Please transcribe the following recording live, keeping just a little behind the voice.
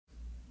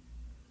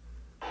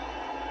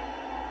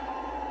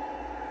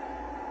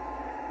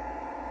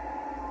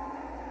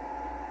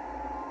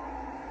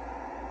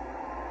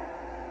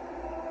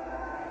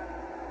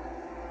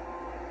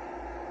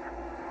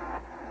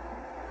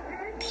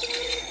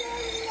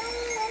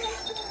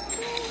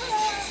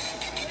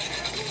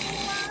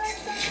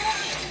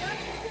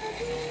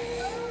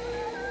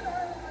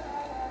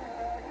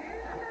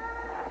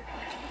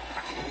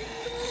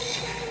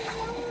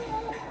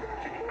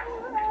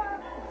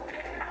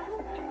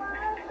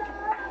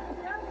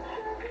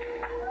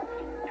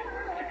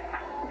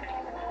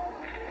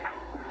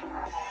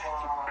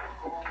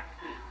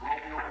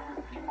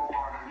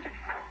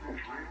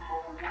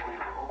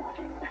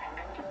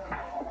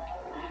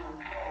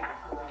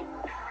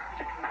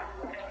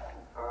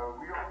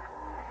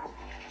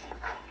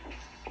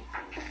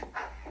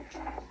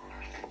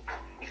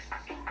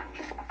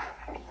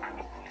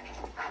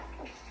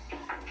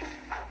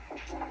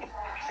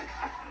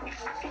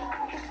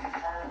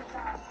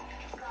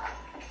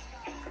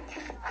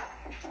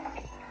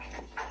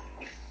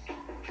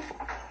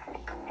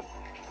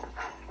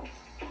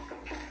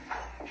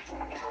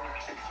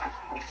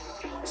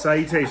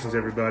Salutations,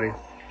 everybody.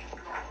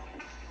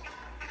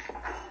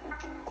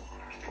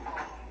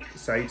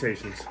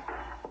 Salutations.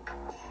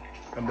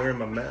 I'm wearing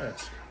my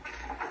mask,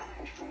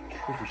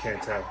 if you can't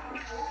tell.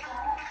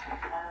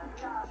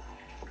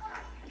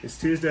 It's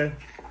Tuesday,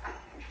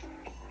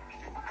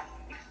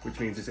 which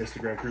means it's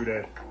Instagram Crew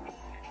Day.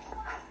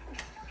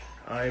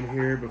 I am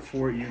here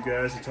before you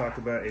guys to talk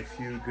about a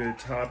few good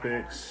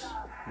topics,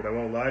 but I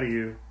won't lie to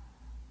you.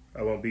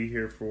 I won't be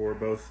here for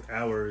both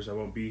hours. I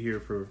won't be here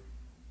for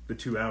the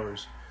 2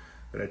 hours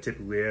that I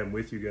typically am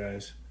with you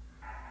guys.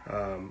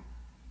 I'll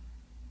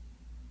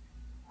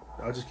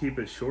just keep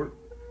it short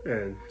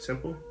and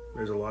simple.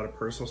 There's a lot of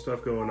personal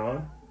stuff going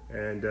on,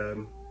 and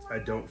I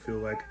don't feel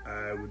like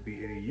I would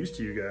be any use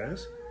to you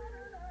guys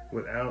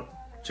without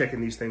checking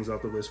these things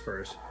off the list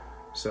first.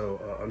 So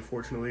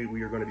unfortunately,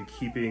 we are going to be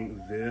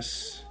keeping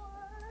this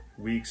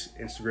week's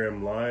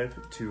Instagram Live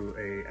to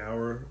an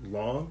hour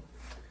long.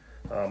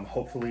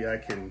 Hopefully I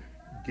can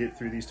get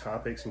through these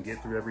topics and get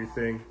through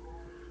everything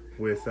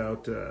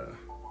without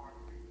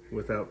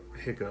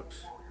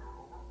hiccups.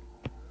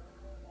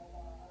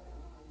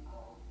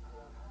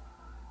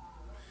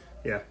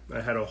 Yeah, I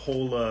had a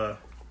whole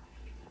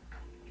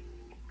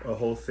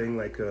thing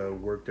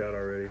worked out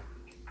already.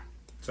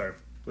 Sorry,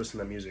 listen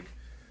to that music.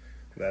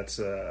 That's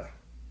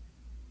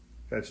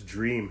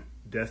Dream,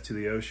 Death to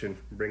the Ocean,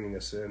 bringing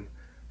us in.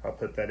 I'll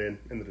put that in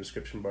the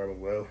description bar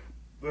below.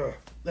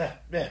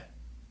 Get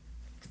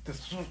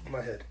this off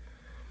my head.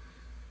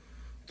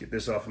 Get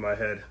this off of my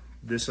head.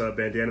 This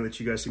bandana that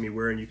you guys see me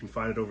wearing, you can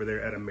find it over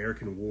there at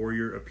American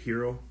Warrior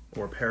Apparel,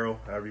 or Apparel,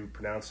 however you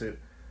pronounce it.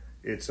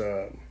 It's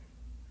they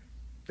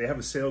have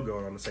a sale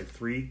going on. It's like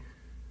 3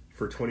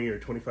 for $20 or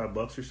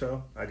 $25 or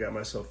so. I got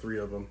myself 3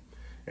 of them.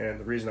 And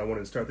the reason I wanted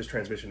to start this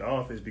transmission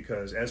off is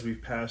because as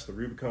we've passed the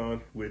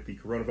Rubicon with the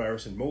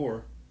coronavirus and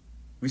more,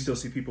 we still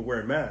see people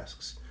wearing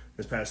masks.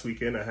 This past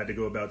weekend, I had to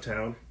go about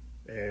town,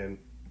 and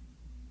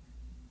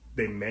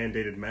they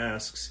mandated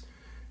masks.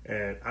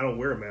 And I don't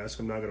wear a mask.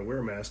 I'm not going to wear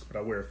a mask, but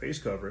I wear a face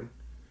covering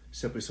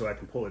simply so I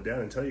can pull it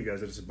down and tell you guys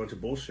that it's a bunch of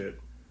bullshit.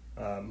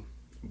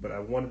 But I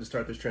wanted to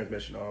start this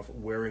transmission off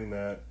wearing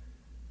that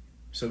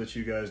so that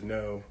you guys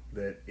know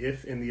that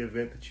if in the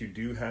event that you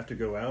do have to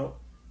go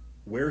out,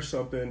 wear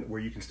something where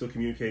you can still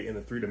communicate in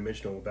the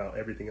 3-dimensional about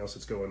everything else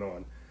that's going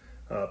on.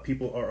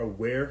 People are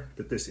aware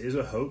that this is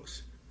a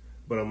hoax,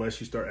 but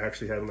unless you start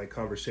actually having like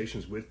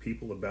conversations with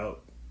people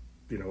about,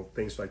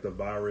 things like the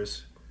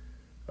virus,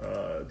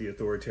 the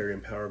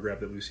authoritarian power grab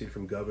that we've seen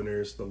from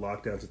governors, the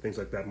lockdowns and things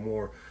like that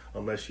more,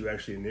 unless you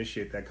actually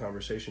initiate that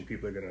conversation,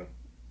 people are going to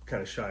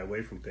kind of shy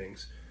away from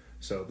things.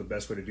 So the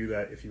best way to do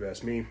that, if you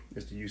ask me,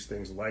 is to use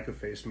things like a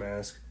face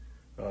mask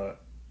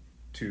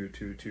to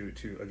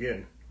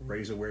again,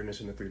 raise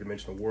awareness in the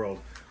 3-dimensional world.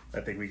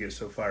 I think we get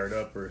so fired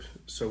up or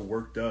so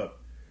worked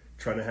up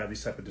trying to have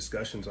these type of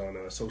discussions on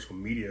social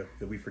media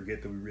that we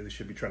forget that we really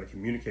should be trying to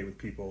communicate with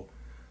people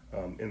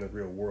in the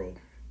real world.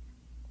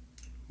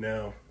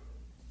 Now,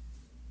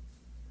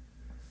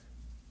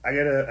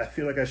 I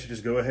feel like I should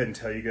just go ahead and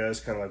tell you guys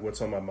kind of like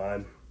what's on my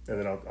mind, and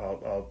then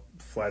I'll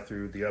fly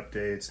through the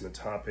updates and the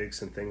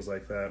topics and things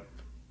like that.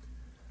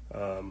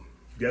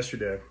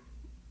 Yesterday,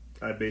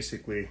 I had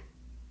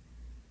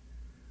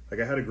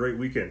a great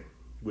weekend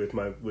with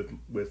my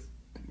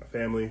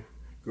family,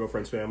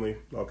 girlfriend's family,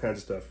 all kinds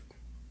of stuff.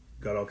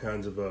 Got all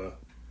kinds of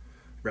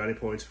brownie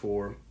points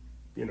for,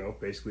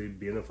 basically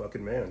being a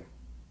fucking man.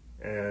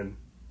 And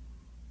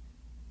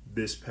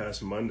this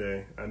past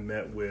Monday, I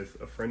met with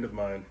a friend of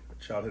mine, a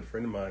childhood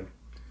friend of mine,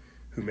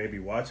 who may be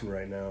watching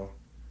right now.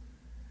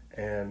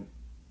 And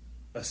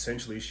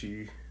essentially,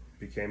 she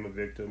became a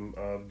victim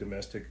of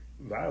domestic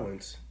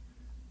violence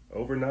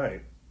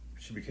overnight.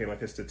 She became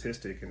like a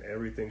statistic, and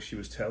everything she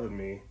was telling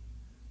me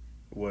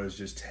was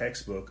just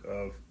textbook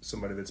of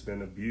somebody that's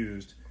been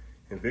abused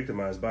and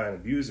victimized by an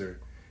abuser.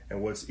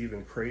 And what's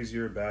even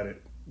crazier about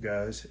it,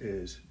 guys,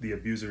 is the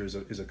abuser is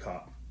a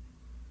cop.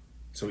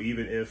 So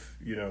even if,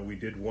 we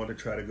did want to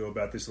try to go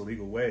about this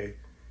illegal way,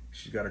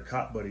 she's got her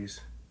cop buddies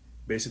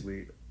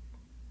basically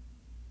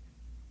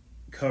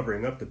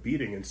covering up the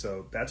beating. And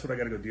so that's what I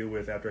got to go deal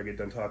with after I get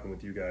done talking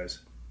with you guys.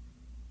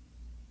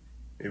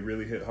 It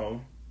really hit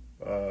home.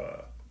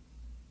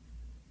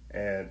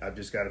 And I've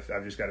just got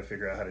to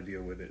figure out how to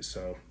deal with it.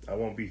 So I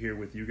won't be here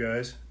with you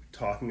guys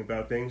talking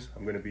about things.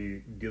 I'm going to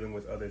be dealing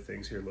with other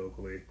things here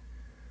locally.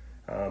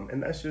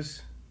 And that's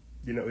just,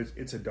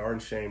 it's a darn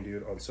shame,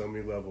 dude, on so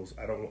many levels.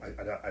 I don't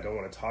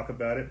want to talk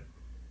about it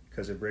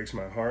because it breaks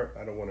my heart.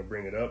 I don't want to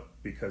bring it up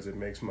because it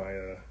makes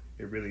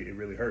it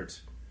really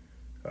hurts.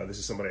 This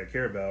is somebody I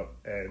care about,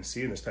 and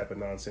seeing this type of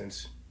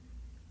nonsense,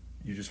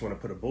 you just want to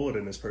put a bullet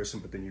in this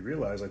person, but then you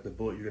realize like the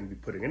bullet you're going to be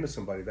putting into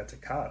somebody, that's a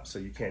cop. So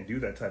you can't do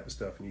that type of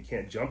stuff, and you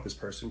can't jump this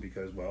person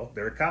because, well,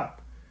 they're a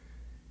cop.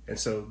 And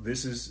so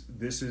this is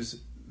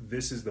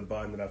the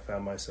bind that I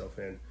found myself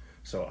in.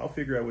 So I'll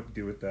figure out what to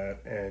do with that.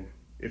 And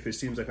if it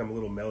seems like I'm a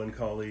little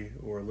melancholy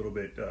or a little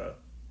bit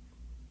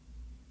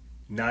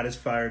not as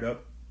fired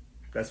up,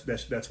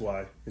 that's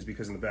why. Is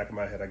because in the back of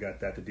my head I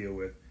got that to deal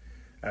with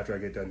after I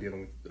get done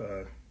dealing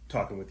with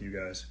talking with you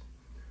guys.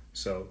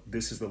 So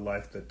this is the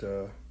life that,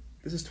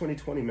 this is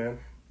 2020, man.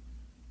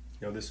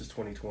 This is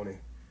 2020.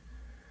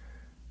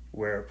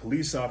 Where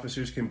police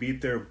officers can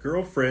beat their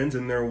girlfriends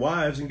and their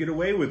wives and get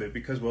away with it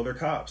because, well, they're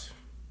cops.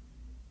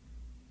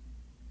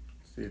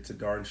 It's a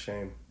darn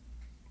shame.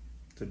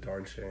 It's a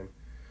darn shame.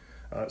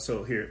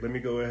 So here, let me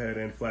go ahead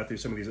and flat through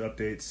some of these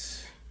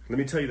updates. Let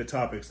me tell you the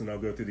topics, and I'll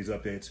go through these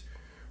updates.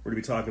 We're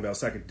going to be talking about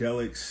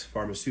psychedelics,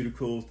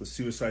 pharmaceuticals, the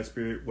suicide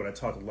spirit, what I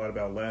talked a lot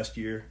about last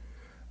year,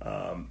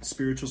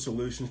 spiritual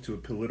solutions to a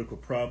political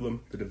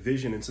problem, the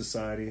division in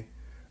society,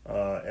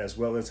 as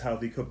well as how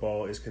the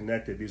cabal is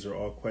connected. These are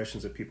all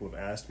questions that people have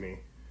asked me.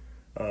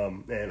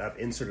 And I've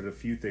inserted a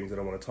few things that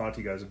I want to talk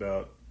to you guys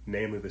about,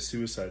 namely the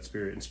suicide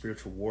spirit and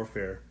spiritual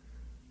warfare.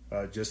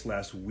 Just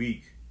last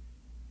week,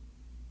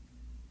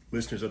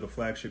 listeners of the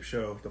flagship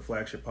show, the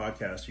flagship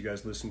podcast, you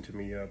guys listened to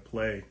me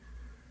play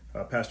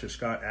Pastor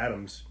Scott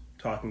Adams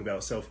talking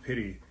about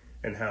self-pity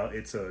and how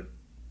it's a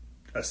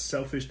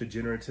selfish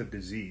degenerative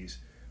disease.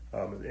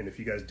 And if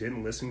you guys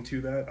didn't listen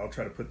to that, I'll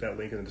try to put that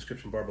link in the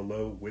description bar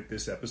below with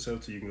this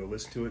episode so you can go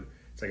listen to it.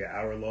 It's like an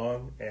hour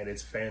long, and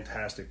it's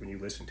fantastic when you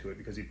listen to it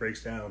because he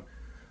breaks down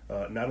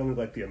not only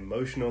like the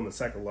emotional and the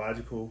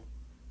psychological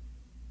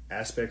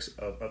aspects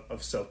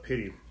of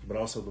self-pity, but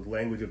also the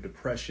language of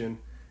depression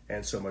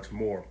and so much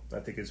more. I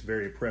think it's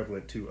very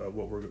prevalent to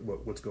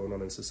what's going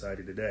on in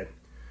society today.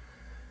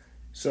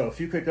 So a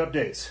few quick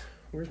updates.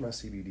 Where's my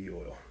CBD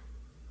oil?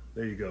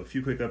 There you go. A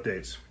few quick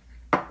updates.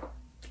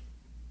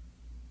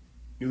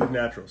 New Leaf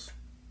Naturals.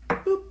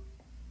 Boop.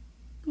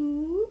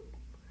 Boop.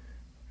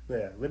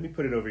 Yeah, let me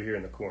put it over here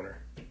in the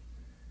corner.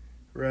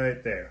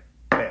 Right there.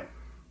 Bam.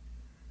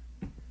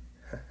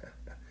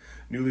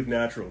 New Leaf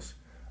Naturals.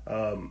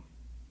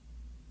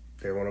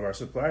 They're one of our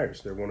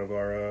suppliers. They're one of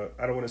our,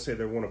 I don't want to say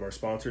they're one of our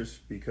sponsors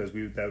because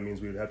that means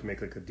we would have to make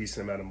like a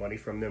decent amount of money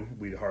from them.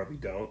 We hardly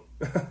don't.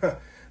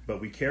 But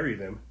we carry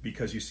them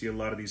because you see a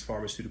lot of these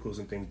pharmaceuticals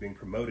and things being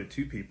promoted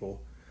to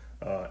people.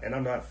 And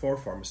I'm not for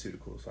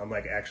pharmaceuticals. I'm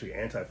like actually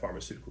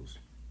anti-pharmaceuticals.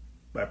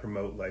 I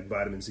promote like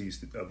vitamins,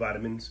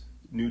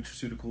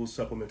 nutraceuticals,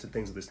 supplements, and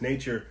things of this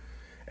nature.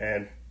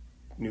 And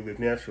New Leaf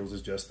Naturals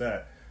is just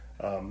that.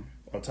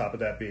 On top of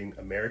that being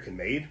American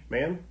made,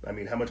 man. I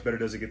mean, how much better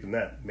does it get than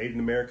that? Made in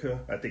America.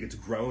 I think it's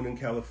grown in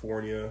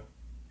California,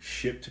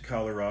 shipped to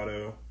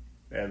Colorado,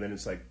 and then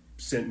it's like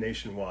sent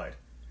nationwide.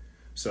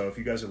 So if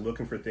you guys are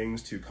looking for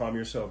things to calm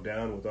yourself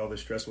down with all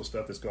this stressful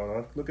stuff that's going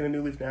on, look at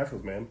New Leaf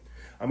Naturals, man.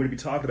 I'm going to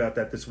be talking about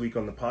that this week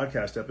on the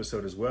podcast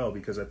episode as well,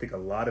 because I think a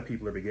lot of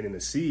people are beginning to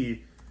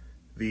see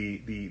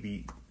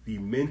the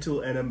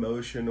mental and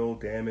emotional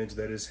damage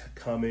that is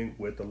coming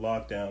with the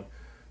lockdown.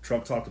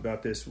 Trump talked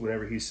about this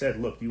whenever he said,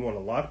 look, you want a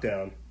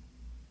lockdown,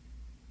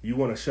 you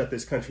want to shut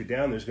this country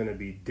down, there's going to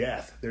be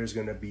death. There's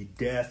going to be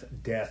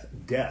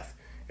death.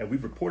 And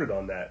we've reported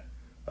on that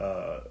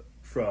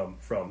from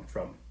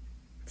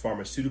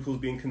pharmaceuticals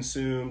being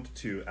consumed,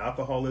 to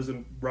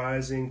alcoholism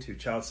rising, to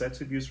child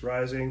sex abuse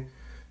rising,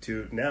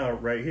 to now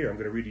right here, I'm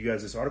going to read you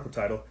guys this article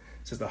title.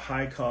 It says, the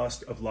high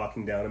cost of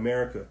locking down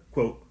America.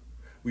 Quote,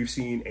 we've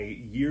seen a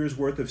year's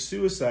worth of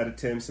suicide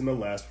attempts in the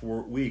last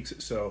 4 weeks.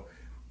 So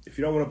if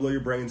you don't want to blow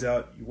your brains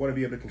out, you want to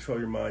be able to control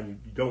your mind,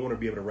 you don't want to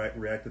be able to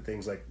react to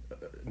things like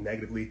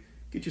negatively,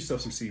 get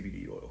yourself some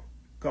CBD oil.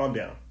 Calm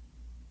down.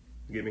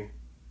 You get me?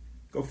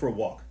 Go for a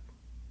walk.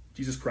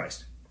 Jesus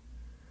Christ.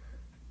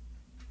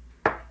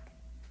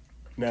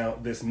 Now,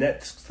 this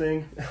next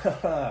thing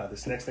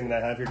that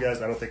I have here,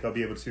 guys, I don't think I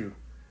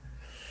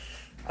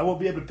won't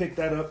be able to pick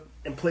that up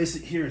and place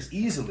it here as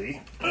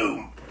easily.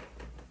 Boom.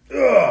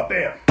 Oh,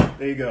 bam.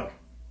 There you go.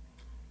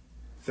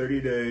 30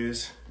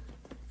 days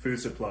food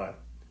supply.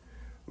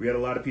 We had a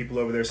lot of people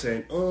over there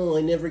saying, oh,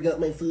 I never got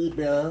my food,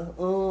 bro.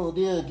 Oh,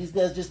 dude, these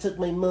guys just took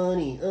my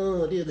money.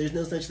 Oh, dude, there's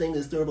no such thing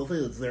as storable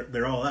foods.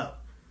 They're all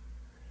out.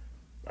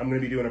 I'm going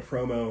to be doing a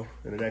promo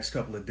in the next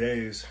couple of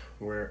days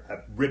where I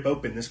rip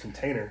open this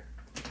container.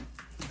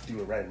 Do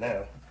it right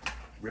now.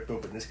 Rip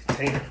open this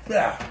container.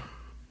 Ah!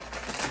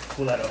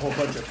 Pull out a whole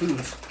bunch of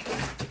foods.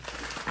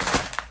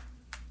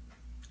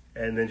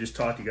 And then just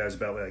talk to you guys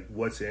about like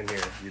what's in here.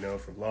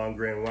 From long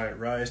grain white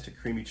rice to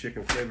creamy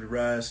chicken flavored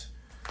rice.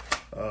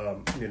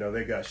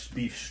 They got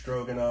beef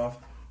stroganoff.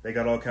 They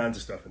got all kinds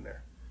of stuff in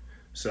there.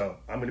 So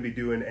I'm going to be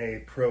doing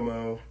a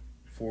promo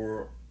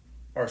for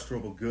our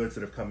storable goods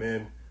that have come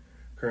in.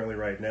 Currently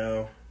right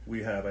now,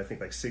 we have, I think,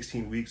 like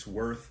 16 weeks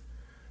worth.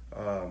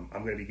 I'm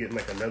going to be getting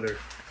like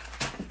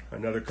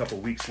another couple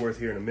weeks worth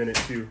here in a minute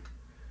too.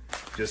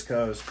 Just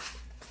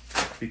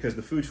because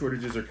the food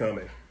shortages are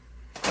coming.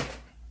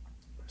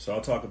 So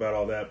I'll talk about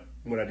all that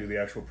when I do the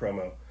actual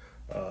promo.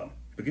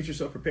 But get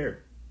yourself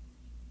prepared.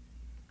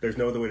 There's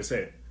no other way to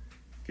say it.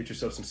 Get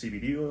yourself some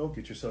CBD oil,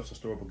 get yourself some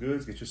storable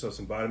goods, get yourself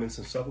some vitamins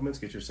and supplements,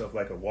 get yourself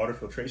like a water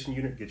filtration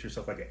unit, get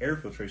yourself like an air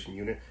filtration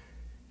unit.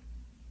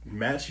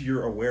 Match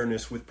your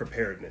awareness with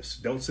preparedness.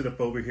 Don't sit up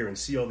over here and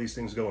see all these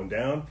things going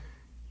down,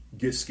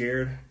 get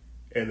scared,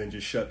 and then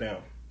just shut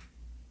down.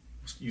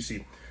 You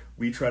see,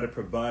 we try to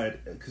provide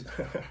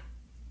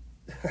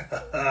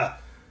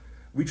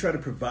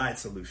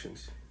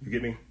solutions. You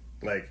get me?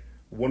 Like,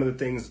 one of the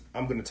things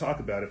I'm going to talk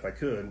about, if I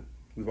could,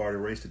 we've already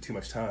wasted too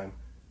much time.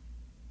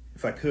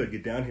 If I could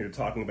get down here to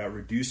talking about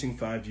reducing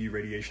 5G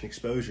radiation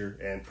exposure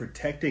and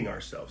protecting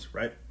ourselves,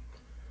 right?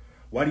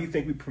 Why do you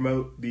think we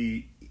promote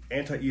the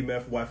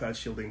anti-EMF Wi-Fi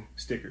shielding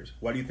stickers?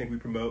 Why do you think we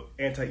promote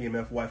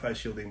anti-EMF Wi-Fi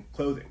shielding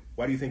clothing?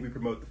 Why do you think we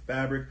promote the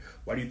fabric?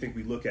 Why do you think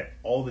we look at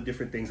all the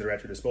different things that are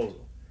at your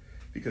disposal?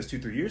 Because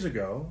 2-3 years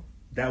ago,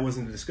 that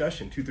wasn't a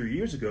discussion. 2-3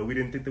 years ago, we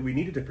didn't think that we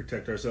needed to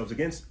protect ourselves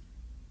against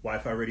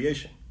Wi-Fi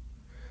radiation.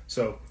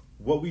 So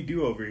what we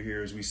do over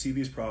here is we see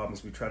these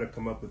problems, we try to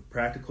come up with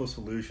practical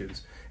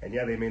solutions, and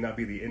yeah, they may not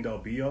be the end-all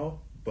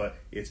be-all, but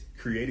it's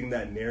creating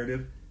that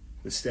narrative,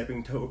 the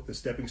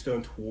stepping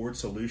stone towards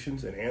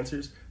solutions and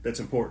answers that's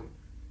important.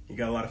 You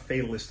got a lot of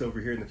fatalists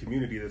over here in the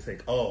community that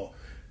think, oh,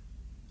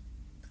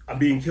 I'm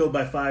being killed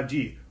by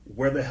 5G.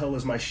 Where the hell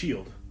is my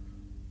shield?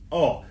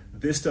 Oh,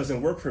 this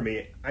doesn't work for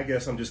me. I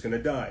guess I'm just going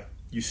to die.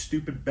 You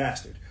stupid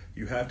bastard.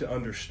 You have to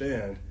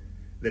understand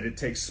that it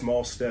takes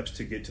small steps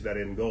to get to that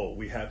end goal.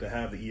 We have to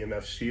have the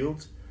EMF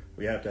shields.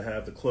 We have to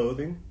have the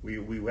clothing.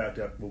 We'll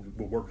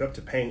work up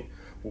to paint.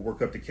 We'll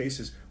work up to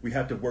cases. We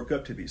have to work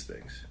up to these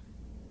things.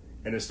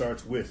 And it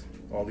starts with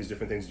all these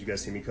different things you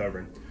guys see me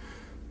covering.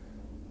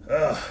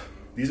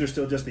 These are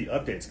still just the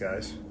updates,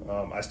 guys.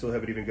 I still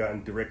haven't even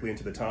gotten directly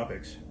into the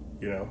topics.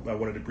 I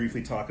wanted to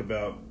briefly talk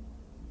about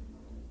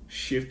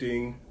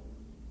shifting,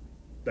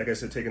 like I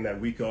said, taking that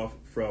week off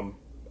from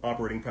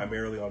operating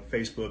primarily on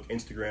Facebook,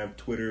 Instagram,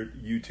 Twitter,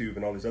 YouTube,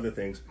 and all these other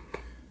things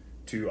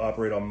to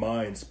operate on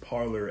Minds,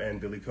 Parler,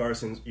 and Billy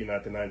Carson's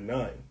Unite the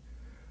 99.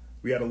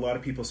 We had a lot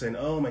of people saying,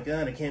 oh my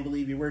God, I can't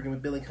believe you're working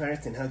with Billy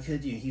Carson. How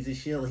could you? He's a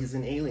shill. He's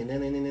an alien.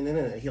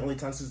 No. He only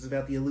talks to us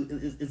about the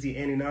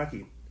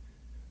Anunnaki.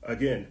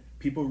 Again,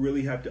 people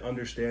really have to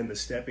understand the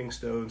stepping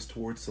stones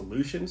towards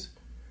solutions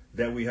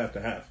that we have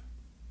to have.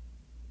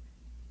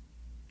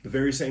 The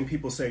very same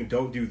people saying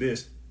don't do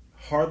this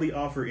hardly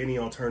offer any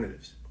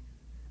alternatives.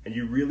 And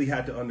you really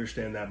have to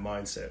understand that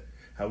mindset.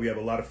 How we have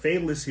a lot of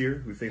fatalists here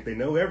who think they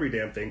know every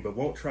damn thing but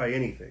won't try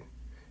anything.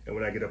 And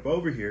when I get up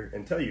over here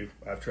and tell you,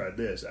 I've tried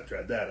this, I've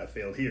tried that, I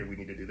failed here, we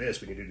need to do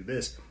this, we need to do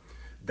this.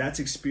 That's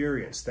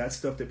experience. That's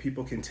stuff that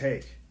people can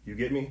take. You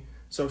get me?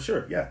 So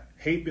sure, yeah,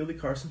 hate Billy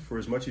Carson for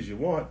as much as you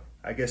want.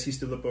 I guess he's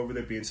still up over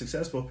there being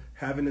successful,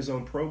 having his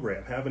own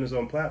program, having his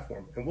own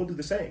platform. And we'll do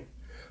the same.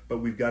 But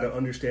we've got to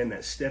understand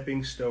that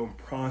stepping stone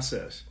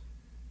process.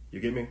 You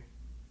get me?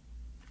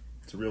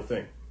 It's a real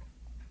thing.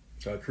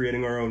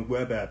 Creating our own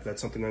web app,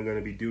 that's something I'm going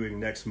to be doing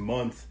next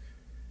month,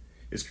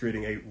 is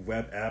creating a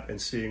web app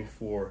and seeing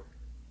for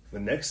the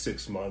next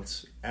 6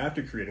 months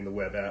after creating the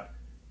web app,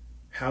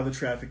 how the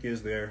traffic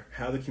is there,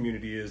 how the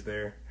community is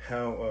there,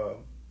 how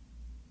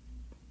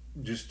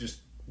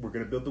we're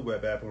going to build the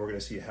web app and we're going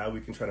to see how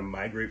we can try to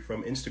migrate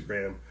from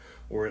Instagram,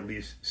 or at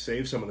least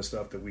save some of the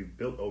stuff that we've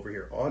built over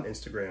here on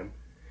Instagram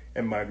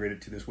and migrate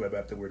it to this web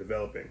app that we're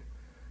developing.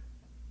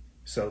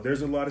 So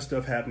there's a lot of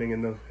stuff happening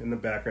in the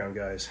background,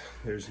 guys.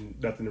 There's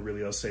nothing to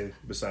really else say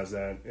besides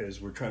that.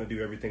 Is we're trying to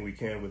do everything we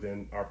can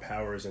within our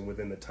powers and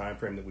within the time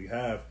frame that we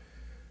have.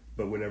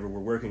 But whenever we're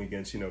working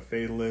against,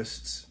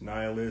 fatalists,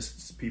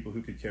 nihilists, people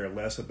who could care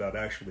less about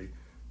actually,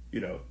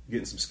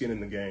 getting some skin in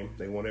the game,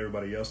 they want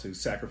everybody else to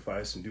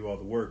sacrifice and do all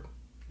the work.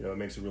 It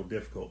makes it real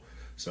difficult.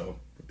 So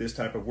with this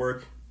type of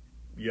work,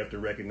 you have to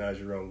recognize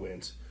your own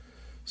wins.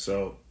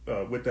 So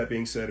with that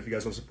being said, if you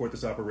guys want to support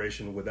this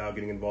operation without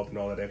getting involved in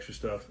all that extra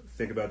stuff,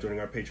 think about joining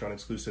our Patreon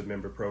exclusive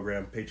member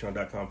program,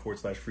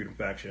 patreon.com/Freedom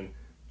Faction.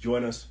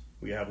 Join us.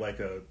 We have like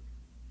a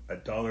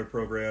 $1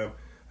 program,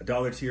 a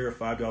 $1 tier, a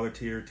 $5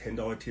 tier,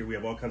 $10 tier. We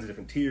have all kinds of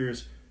different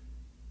tiers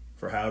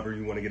for however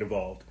you want to get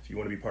involved. If you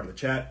want to be part of the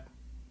chat,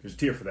 there's a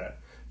tier for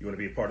that. You want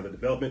to be a part of the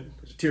development,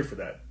 there's a tier for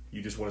that.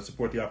 You just want to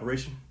support the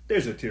operation,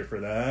 there's a tier for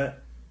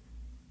that.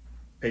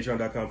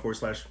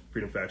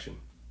 Patreon.com/Freedom Faction.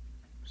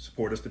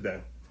 Support us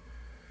today.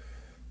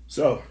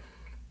 So,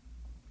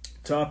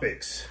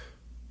 topics.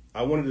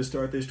 I wanted to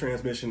start this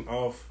transmission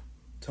off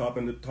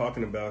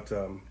talking about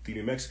the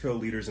New Mexico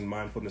Leaders in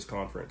Mindfulness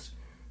Conference.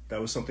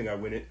 That was something I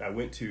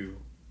went to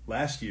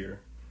last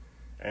year,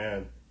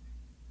 and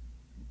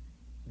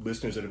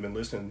listeners that have been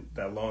listening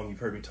that long, you've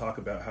heard me talk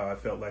about how I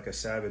felt like a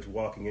savage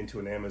walking into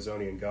an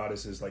Amazonian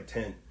goddess's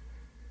tent,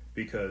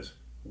 because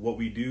what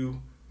we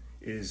do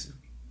is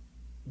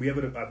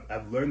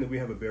I've learned that we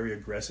have a very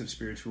aggressive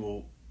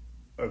spirituality.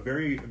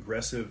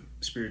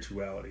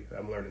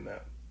 I'm learning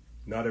that.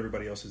 Not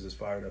everybody else is as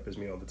fired up as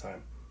me all the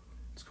time.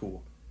 It's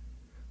cool.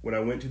 When I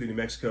went to the New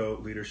Mexico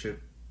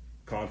Leadership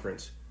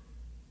Conference,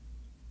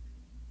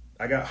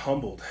 I got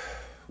humbled.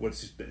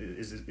 Is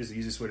the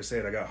easiest way to say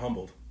it. I got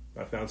humbled.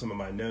 I found some of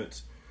my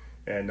notes.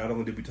 And not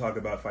only did we talk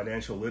about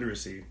financial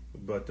literacy,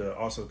 but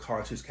also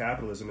conscious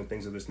capitalism and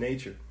things of this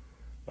nature.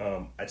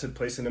 I took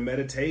place in a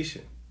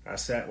meditation. I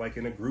sat like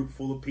in a group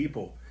full of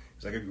people.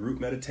 It's like a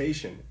group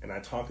meditation, and I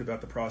talked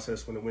about the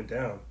process when it went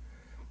down,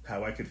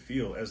 how I could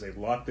feel as they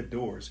locked the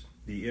doors,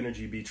 the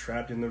energy be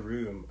trapped in the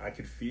room. I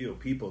could feel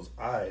people's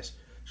eyes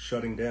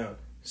shutting down,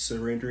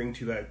 surrendering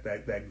to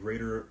that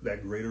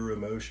greater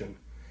emotion,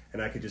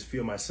 And I could just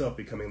feel myself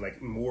becoming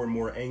like more and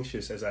more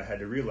anxious as I had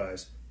to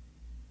realize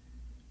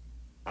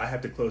I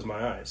have to close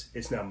my eyes.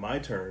 It's now my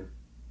turn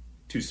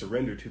to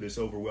surrender to this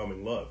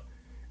overwhelming love.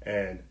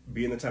 And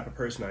being the type of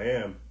person I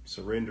am,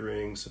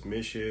 surrendering,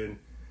 submission,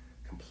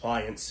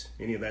 compliance,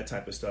 any of that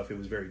type of stuff, it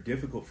was very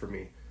difficult for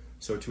me.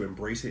 So to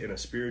embrace it in a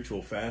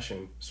spiritual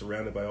fashion,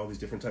 surrounded by all these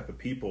different type of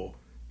people,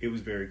 it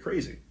was very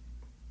crazy.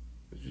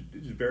 It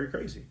was very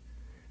crazy.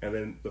 And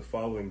then the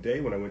following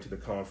day when I went to the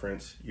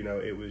conference,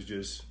 it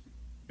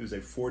was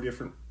like 4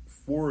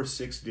 or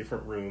 6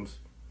 different rooms,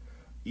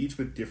 each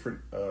with different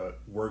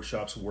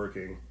workshops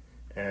working.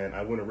 And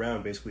I went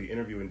around basically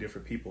interviewing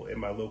different people in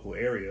my local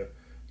area,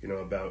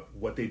 about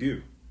what they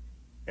do.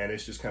 And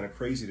it's just kind of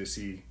crazy to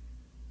see,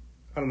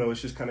 I don't know,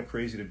 it's just kind of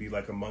crazy to be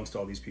like amongst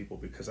all these people,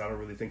 because I don't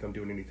really think I'm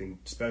doing anything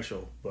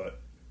special.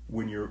 But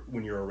when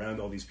you're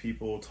around all these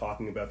people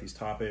talking about these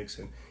topics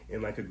and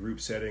in like a group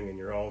setting, and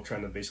you're all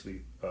trying to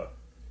basically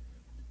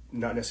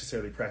not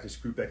necessarily practice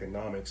group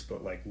economics,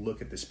 but like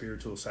look at the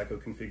spiritual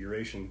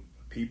psycho-configuration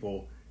of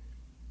people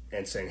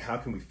and saying, how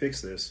can we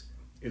fix this?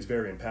 It's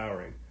very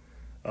empowering.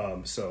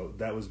 So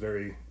that was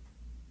very,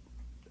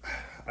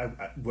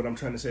 what I'm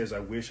trying to say is I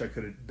wish that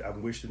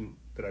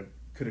I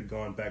could have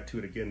gone back to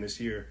it again this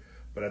year.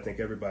 But I think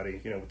everybody,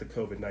 with the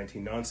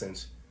COVID-19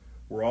 nonsense,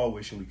 we're all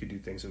wishing we could do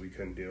things that we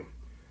couldn't do.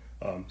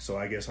 So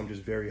I guess I'm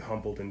just very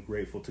humbled and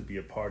grateful to be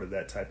a part of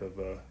that type of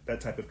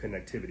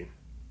connectivity.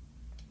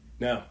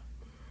 Now,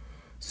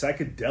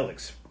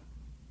 psychedelics.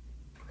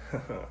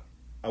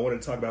 I want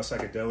to talk about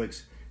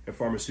psychedelics and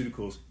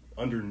pharmaceuticals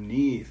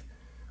underneath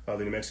the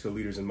New Mexico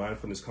Leaders in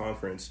Mindfulness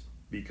Conference,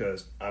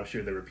 because I'm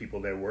sure there were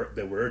people that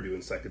were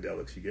doing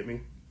psychedelics. You get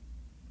me?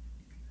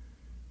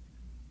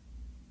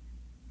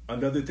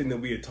 Another thing that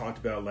we had talked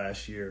about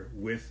last year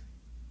with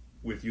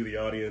you, the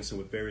audience,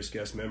 and with various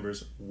guest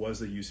members was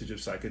the usage of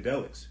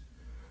psychedelics.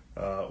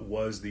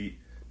 Was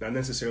not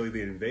necessarily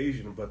the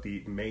invasion, but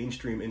the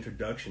mainstream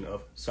introduction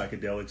of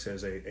psychedelics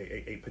as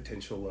a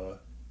potential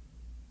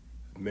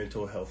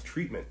mental health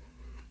treatment.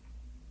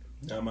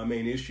 Now, my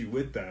main issue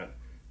with that,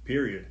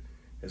 period,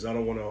 is I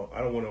don't want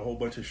a whole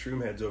bunch of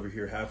shroom heads over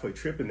here halfway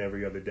tripping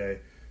every other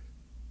day,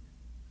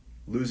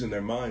 losing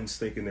their minds,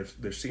 thinking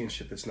they're seeing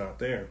shit that's not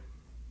there.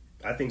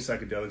 I think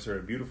psychedelics are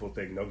a beautiful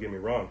thing. Don't get me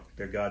wrong;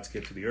 they're God's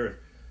gift to the earth.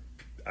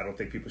 I don't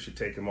think people should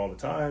take them all the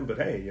time, but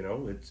hey,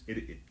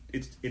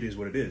 it is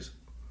what it is.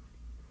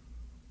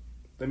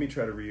 Let me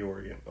try to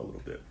reorient a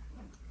little bit.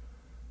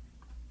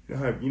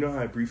 You know how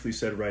I briefly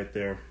said right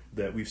there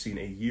that we've seen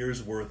a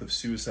year's worth of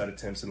suicide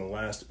attempts in the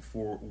last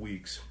 4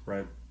 weeks,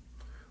 right?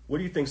 What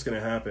do you think is going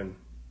to happen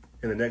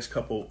in the next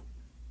couple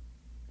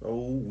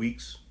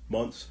weeks,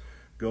 months,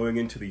 going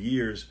into the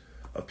years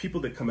of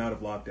people that come out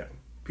of lockdown,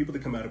 people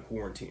that come out of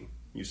quarantine?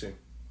 You see,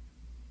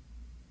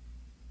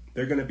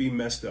 they're going to be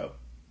messed up.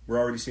 We're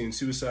already seeing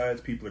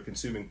suicides. People are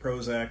consuming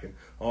Prozac and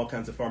all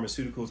kinds of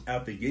pharmaceuticals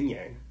out the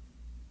yin-yang.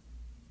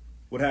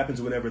 What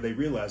happens whenever they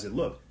realize that,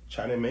 look,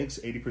 China makes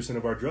 80%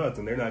 of our drugs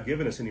and they're not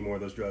giving us any more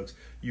of those drugs?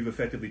 You've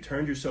effectively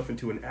turned yourself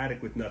into an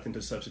addict with nothing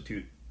to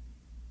substitute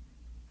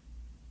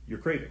your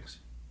cravings.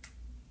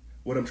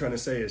 What I'm trying to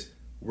say is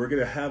we're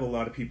going to have a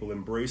lot of people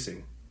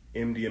embracing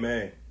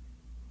MDMA,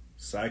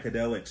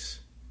 psychedelics,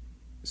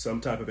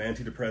 some type of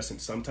antidepressant,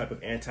 some type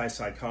of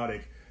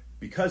antipsychotic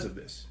because of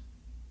this.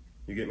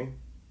 You get me?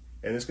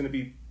 And it's going to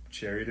be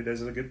charioted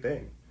as a good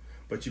thing.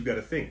 But you've got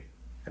to think,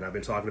 and I've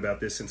been talking about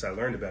this since I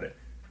learned about it,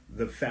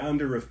 the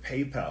founder of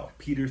PayPal,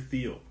 Peter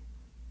Thiel,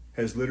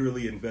 has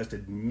literally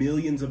invested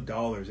millions of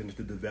dollars into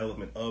the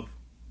development of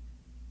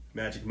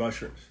magic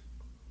mushrooms.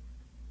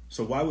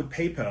 So why would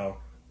PayPal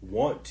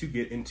want to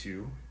get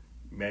into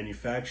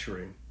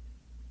manufacturing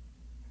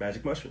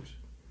magic mushrooms?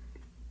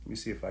 Let me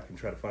see if I can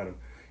try to find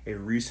a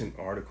recent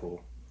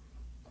article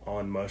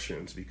on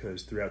mushrooms,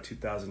 because throughout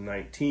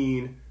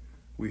 2019,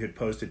 we had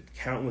posted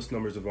countless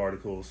numbers of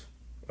articles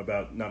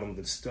about not only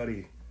the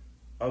study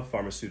of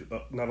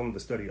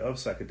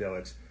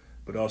psychedelics,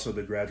 but also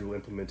the gradual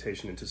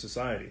implementation into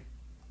society,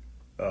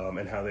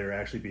 and how they are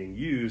actually being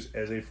used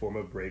as a form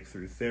of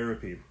breakthrough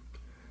therapy.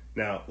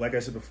 Now, like I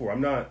said before,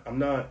 I'm not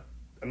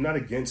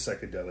against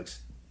psychedelics.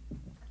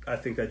 I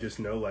think I just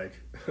know,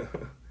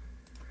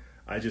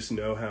 I just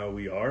know how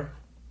we are.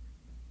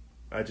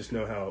 I just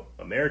know how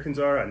Americans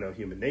are. I know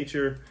human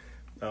nature.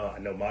 I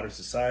know modern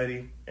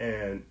society.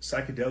 And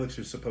psychedelics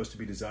are supposed to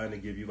be designed to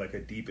give you like a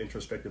deep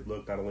introspective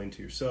look, not only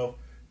into yourself,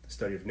 the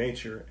study of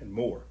nature, and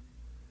more.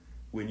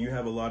 When you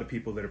have a lot of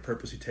people that are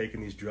purposely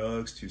taking these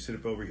drugs to sit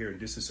up over here and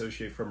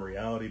disassociate from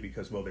reality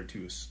because, well, they're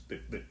too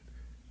scared.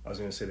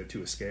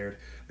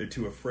 They're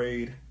too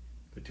afraid.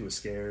 They're too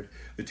scared.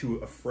 They're too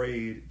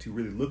afraid to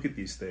really look at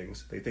these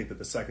things. They think that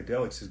the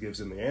psychedelics gives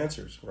them the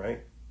answers,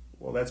 right?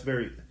 Well, that's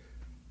very...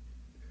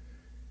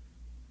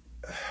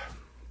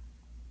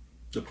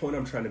 The point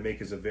I'm trying to make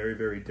is a very,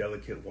 very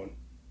delicate one.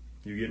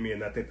 You get me?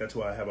 And I think that's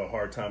why I have a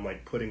hard time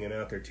putting it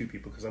out there to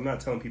people, because I'm not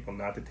telling people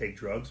not to take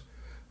drugs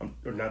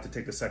or not to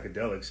take the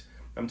psychedelics.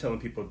 I'm telling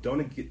people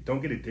don't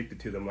get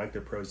addicted to them like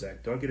they're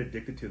Prozac. Don't get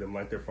addicted to them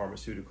like they're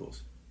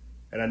pharmaceuticals.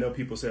 And I know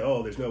people say,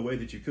 oh, there's no way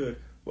that you could.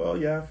 Well,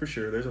 yeah, for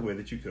sure, there's a way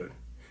that you could.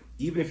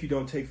 Even if you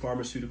don't take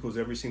pharmaceuticals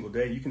every single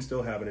day, you can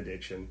still have an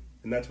addiction.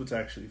 And that's what's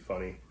actually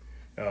funny,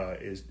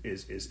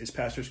 is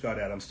Pastor Scott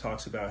Adams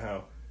talks about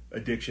how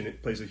addiction,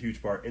 it plays a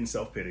huge part in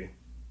self-pity,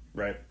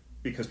 right?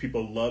 Because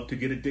people love to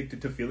get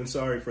addicted to feeling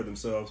sorry for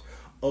themselves.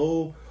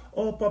 Oh,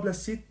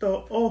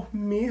 pobrecito, oh,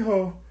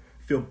 mijo.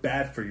 Feel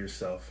bad for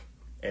yourself.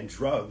 And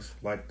drugs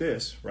like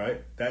this,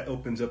 right? That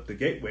opens up the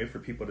gateway for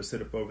people to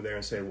sit up over there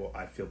and say, well,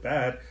 I feel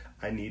bad.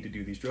 I need to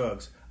do these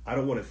drugs. I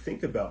don't want to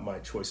think about my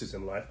choices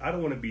in life. I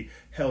don't want to be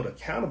held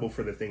accountable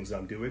for the things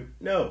I'm doing.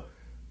 No,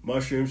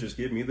 mushrooms just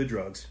give me the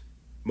drugs.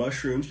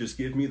 Mushrooms just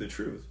give me the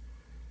truth.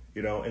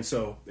 You know, and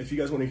so if you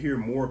guys want to hear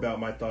more about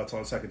my thoughts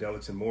on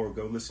psychedelics and more,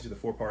 go listen to the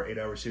 4-part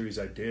 8-hour series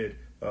I did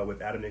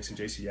with Adam Nix and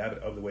JC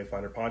Abbott of the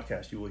Wayfinder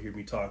podcast. You will hear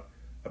me talk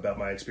about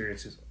my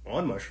experiences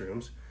on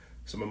mushrooms,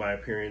 some of my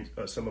opinions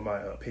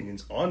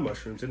on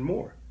mushrooms, and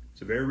more.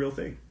 It's a very real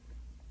thing.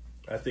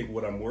 I think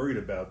what I'm worried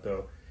about,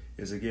 though,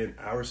 is, again,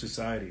 our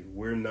society.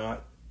 We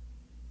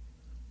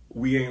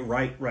ain't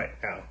right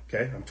now,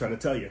 okay? I'm trying to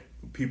tell you.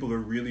 People are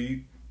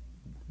really,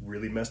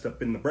 really messed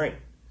up in the brain.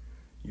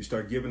 You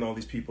start giving all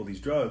these people these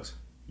drugs,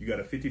 you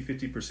got a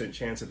 50%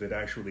 chance of it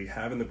actually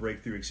having the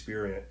breakthrough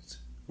experience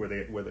where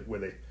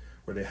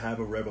they have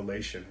a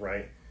revelation,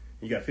 right?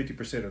 You got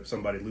 50% of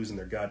somebody losing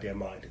their goddamn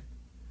mind.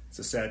 It's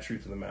a sad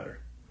truth of the matter.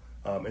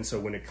 And so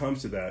when it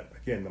comes to that,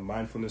 again, the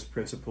mindfulness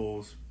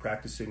principles,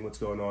 practicing what's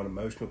going on,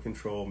 emotional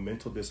control,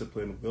 mental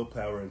discipline,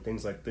 willpower, and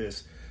things like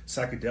this,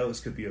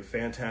 psychedelics could be a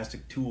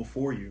fantastic tool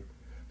for you.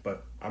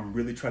 But I'm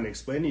really trying to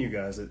explain to you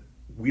guys that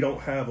we don't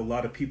have a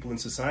lot of people in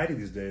society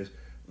these days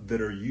that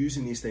are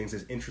using these things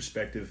as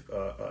introspective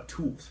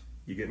tools.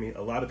 You get me?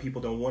 A lot of people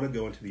don't want to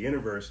go into the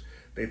universe.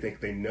 They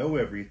think they know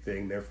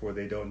everything, therefore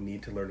they don't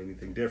need to learn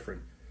anything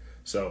different.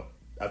 So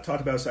I've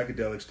talked about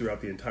psychedelics throughout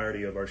the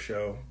entirety of our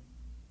show.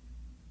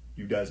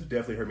 You guys have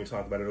definitely heard me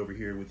talk about it over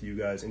here with you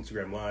guys,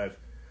 Instagram Live,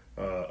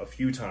 a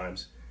few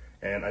times.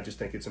 And I just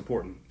think it's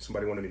important.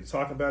 Somebody wanted me to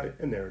talk about it,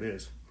 and there it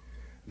is.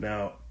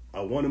 Now, I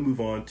want to move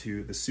on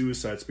to the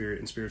suicide spirit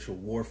and spiritual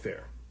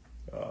warfare.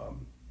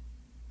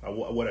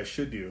 What I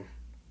should do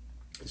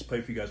is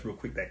play for you guys real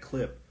quick that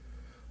clip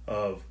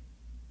of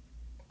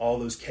all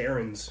those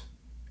Karens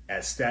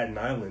at Staten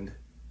Island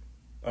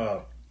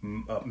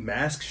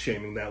mask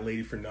shaming that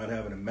lady for not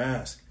having a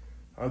mask.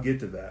 I'll get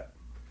to that.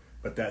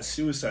 But that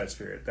suicide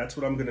spirit, that's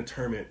what I'm going to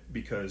term it,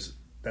 because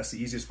that's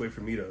the easiest way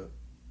for me to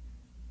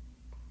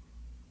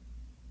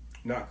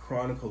not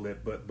chronicle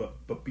it,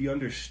 but be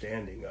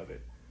understanding of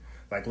it.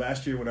 Like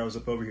last year when I was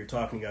up over here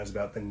talking to you guys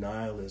about the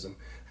nihilism,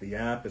 the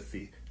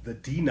apathy, the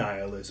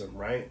denialism,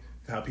 right?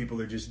 How people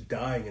are just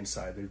dying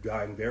inside. They're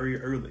dying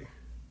very early.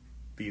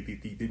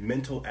 The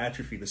mental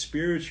atrophy, the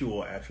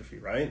spiritual atrophy,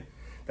 right?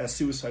 That's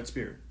suicide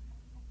spirit.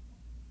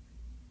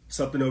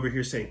 Something over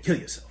here saying, kill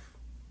yourself.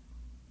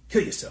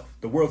 Kill yourself.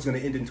 The world's going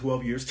to end in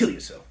 12 years. Kill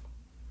yourself.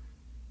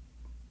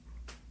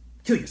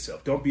 Kill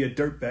yourself. Don't be a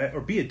dirtbag, or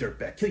be a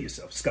dirtbag. Kill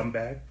yourself,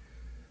 scumbag.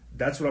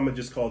 That's what I'm going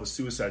to just call the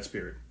suicide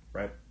spirit,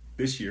 right?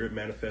 This year it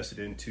manifested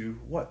into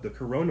what? The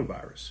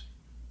coronavirus.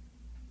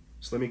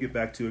 So let me get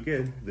back to,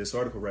 again, this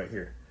article right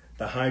here.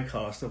 The high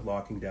cost of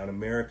locking down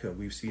America.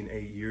 We've seen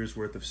 8 years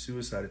worth of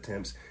suicide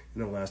attempts in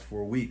the last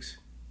 4 weeks.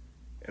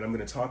 And I'm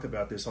going to talk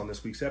about this on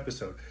this week's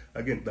episode.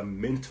 Again, the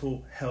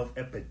mental health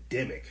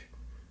epidemic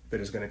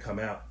that is going to come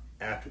out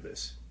after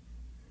this.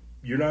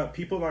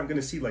 People aren't going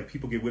to see, like,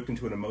 people get whipped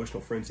into an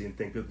emotional frenzy and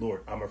think, good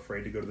Lord, I'm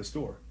afraid to go to the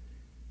store.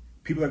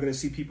 People are going to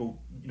see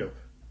people,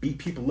 beat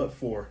people up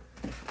for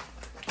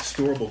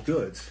storable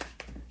goods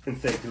and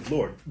think, good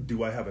Lord,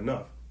 do I have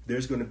enough?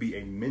 There's going to be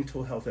a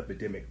mental health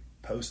epidemic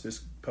post,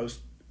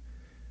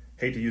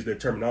 hate to use their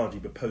terminology,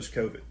 but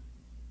post-COVID.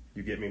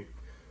 You get me?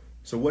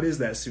 So what is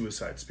that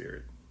suicide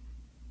spirit?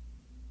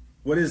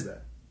 What is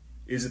that?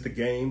 Is it the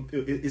game?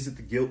 Is it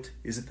the guilt?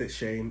 Is it the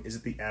shame? Is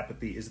it the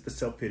apathy? Is it the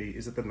self-pity?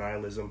 Is it the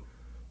nihilism?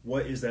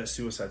 What is that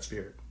suicide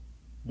spirit?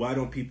 Why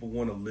don't people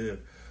want to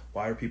live?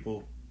 Why are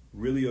people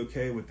really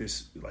okay with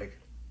this, like,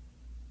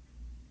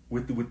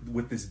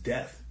 with this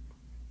death?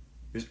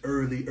 This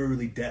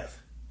early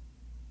death.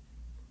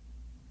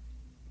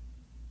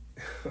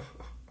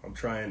 I'm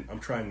trying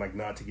like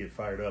not to get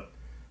fired up.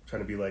 I'm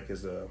trying to be like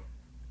as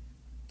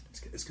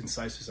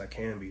concise as I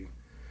can be,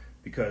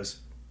 because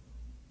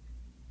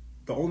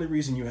the only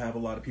reason you have a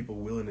lot of people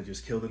willing to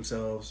just kill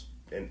themselves,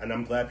 and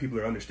I'm glad people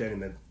are understanding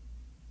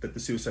that the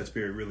suicide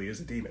spirit really is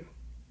a demon.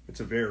 It's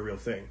a very real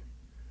thing.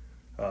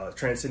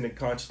 Transcendent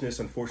consciousness,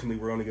 unfortunately,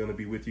 we're only going to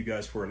be with you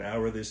guys for an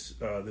hour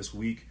this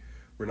week.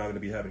 We're not going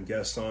to be having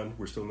guests on.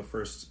 We're still in the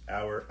first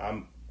hour.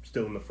 I'm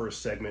still in the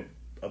first segment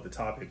of the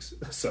topics.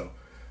 So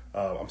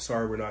I'm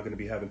sorry we're not going to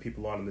be having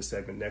people on in this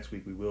segment. Next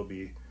week we will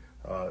be.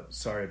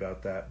 Sorry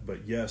about that.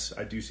 But yes,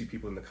 I do see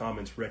people in the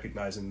comments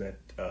recognizing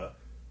that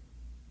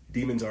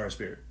demons are a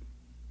spirit.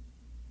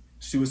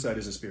 Suicide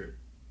is a spirit.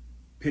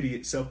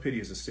 Self-pity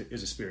is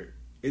a spirit.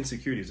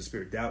 Insecurity is a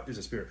spirit. Doubt is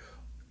a spirit.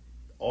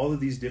 All of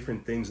these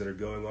different things that are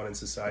going on in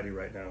society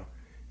right now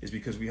is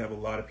because we have a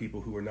lot of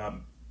people who are not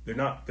They're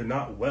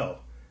not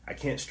well. I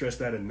can't stress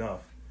that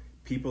enough.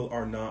 People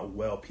are not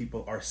well.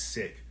 People are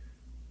sick.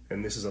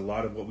 And this is a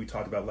lot of what we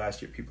talked about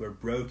last year. People are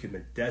broken.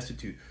 They're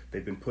destitute.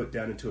 They've been put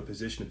down into a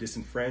position of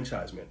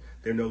disenfranchisement.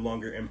 They're no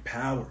longer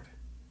empowered.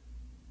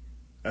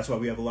 That's why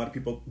we have a lot of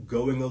people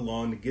going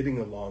along, getting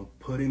along,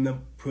 putting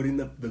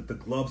the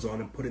gloves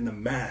on and putting the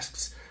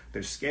masks.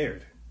 They're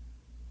scared.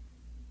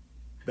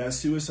 That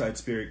suicide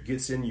spirit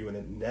gets in you and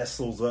it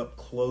nestles up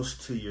close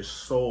to your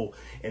soul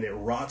and it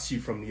rots you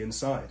from the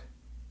inside.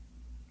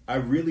 I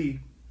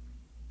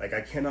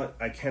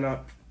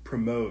cannot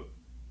promote,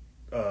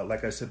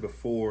 like I said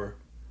before,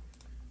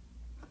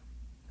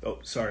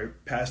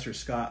 Pastor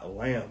Scott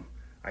Lamb.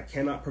 I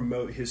cannot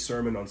promote his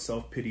sermon on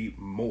self-pity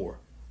more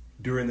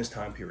during this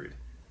time period.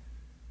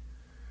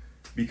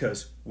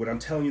 Because when I'm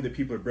telling you that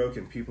people are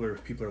broken, people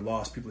are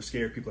lost, people are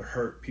scared, people are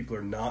hurt, people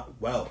are not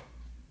well.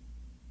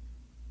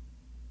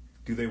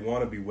 Do they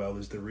want to be well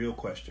is the real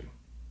question.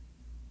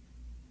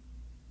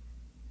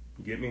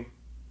 You get me?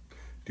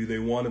 Do they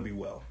want to be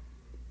well?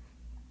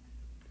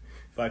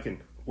 If I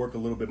can work a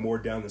little bit more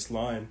down this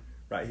line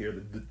right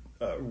here,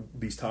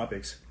 these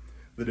topics,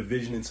 the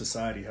division in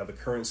society, how the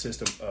current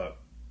system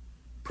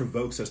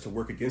provokes us to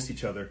work against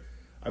each other,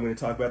 I'm going to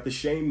talk about the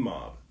shame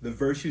mob, the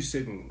virtue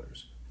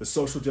signalers, the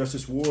social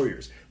justice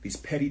warriors, these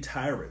petty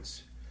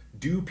tyrants.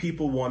 Do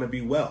people want to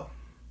be well?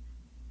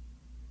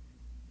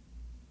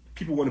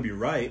 People want to be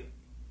right,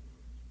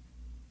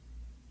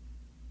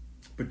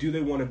 but do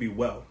they want to be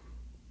well?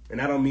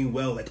 And I don't mean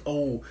well like,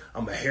 oh,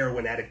 I'm a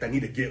heroin addict, I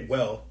need to get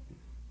well.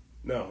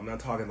 No, I'm not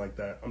talking like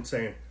that. I'm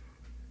saying,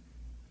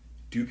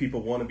 do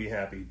people want to be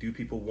happy? Do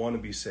people want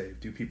to be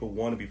saved? Do people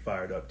want to be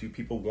fired up? Do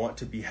people want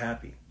to be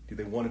happy? Do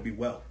they want to be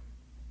well?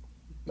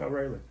 Not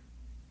really.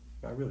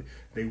 Not really.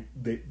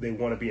 They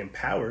want to be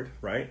empowered,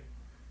 right?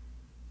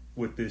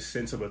 With this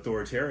sense of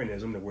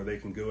authoritarianism where they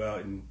can go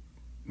out and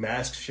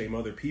mask shame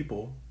other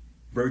people,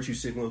 virtue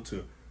signal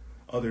to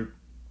other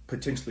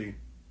potentially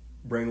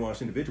brainwashed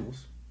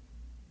individuals.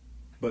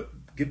 But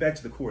get back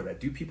to the core of that.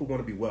 Do people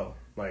want to be well?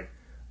 Like,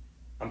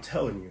 I'm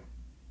telling you,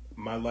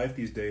 my life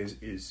these days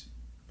is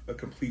a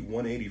complete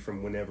 180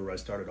 from whenever I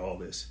started all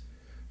this.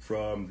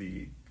 From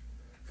the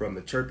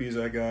chirpies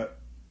I got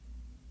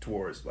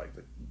towards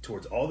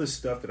all this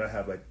stuff that I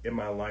have like in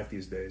my life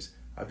these days,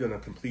 I've done a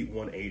complete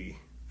 180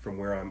 from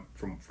where I'm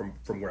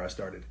from where I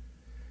started.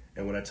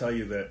 And when I tell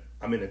you that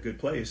I'm in a good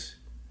place,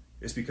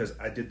 it's because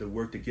I did the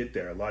work to get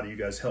there. A lot of you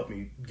guys helped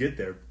me get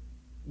there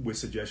with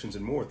suggestions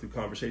and more through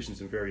conversations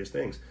and various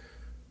things.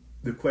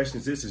 The question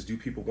is do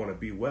people want to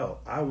be well?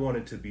 I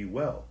wanted to be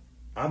well.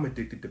 I'm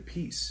addicted to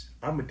peace.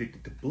 I'm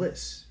addicted to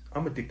bliss.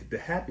 I'm addicted to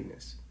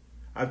happiness.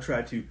 I've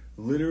tried to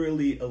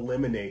literally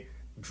eliminate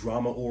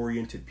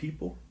drama-oriented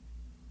people,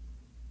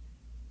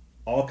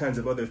 all kinds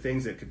of other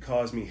things that could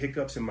cause me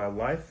hiccups in my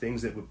life,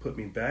 things that would put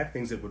me back,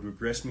 things that would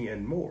regress me,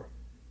 and more.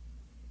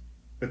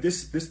 But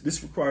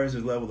this requires a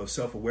level of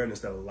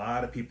self-awareness that a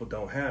lot of people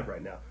don't have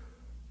right now.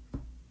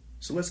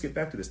 So let's get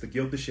back to this. The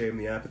guilt, the shame,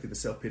 the apathy, the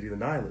self-pity, the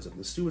nihilism,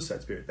 the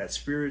suicide spirit, that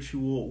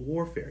spiritual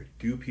warfare.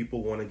 Do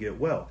people want to get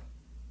well?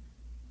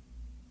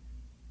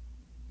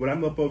 When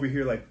I'm up over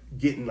here like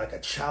getting like a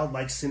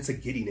childlike sense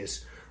of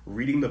giddiness,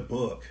 reading the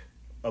book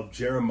of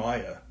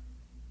Jeremiah,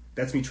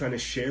 that's me trying to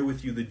share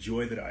with you the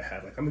joy that I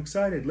have. Like, I'm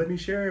excited. Let me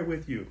share it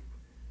with you.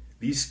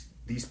 These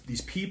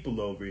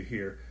people over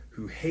here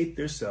who hate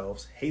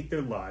themselves, hate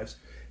their lives,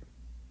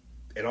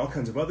 and all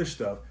kinds of other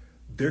stuff,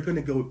 they're going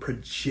to go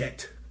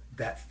project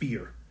that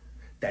fear,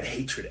 that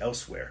hatred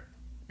elsewhere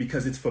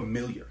because it's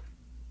familiar.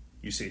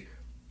 You see,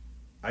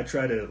 I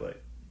try to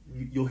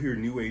you'll hear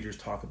New Agers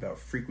talk about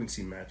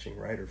frequency matching,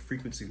 right? Or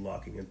frequency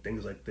locking and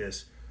things like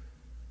this.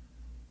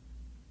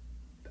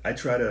 I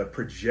try to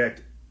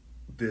project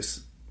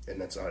this,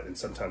 and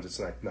sometimes it's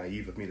not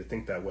naive of me to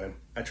think that way.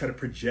 I try to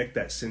project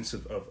that sense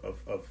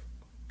of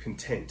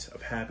content,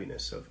 of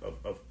happiness,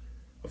 of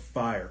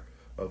fire,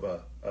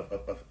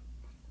 of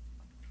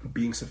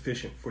being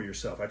sufficient for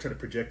yourself. I try to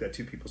project that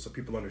to people so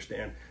people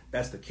understand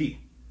that's the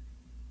key.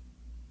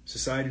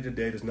 Society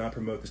today does not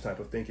promote this type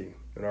of thinking.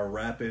 In our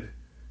rapid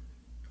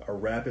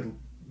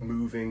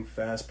moving,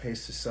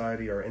 fast-paced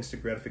society, our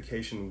instant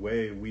gratification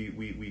way, we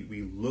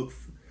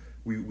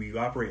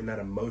operate in that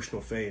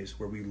emotional phase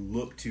where we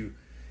look to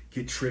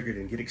get triggered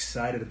and get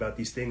excited about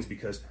these things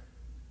because,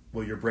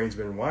 well, your brain's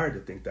been wired to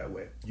think that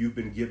way. You've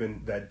been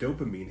given that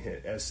dopamine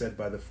hit, as said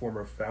by the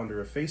former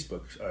founder of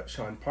Facebook,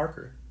 Sean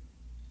Parker.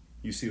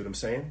 You see what I'm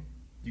saying?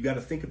 You got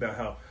to think about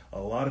how a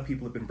lot of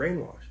people have been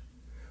brainwashed.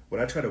 When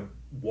I try to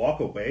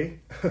walk away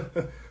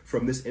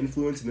from this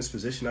influence and this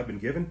position I've been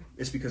given,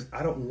 it's because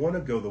I don't want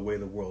to go the way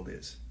the world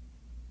is.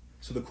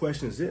 So the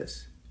question is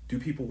this: do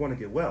people want to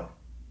get well?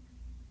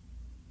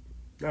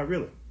 Not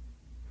really.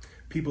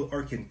 People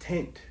are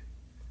content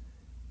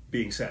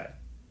being sad.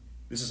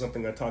 This is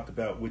something I talked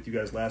about with you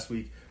guys last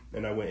week,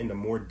 and I went into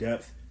more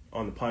depth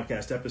on the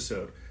podcast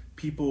episode.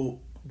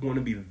 People want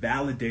to be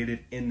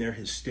validated in their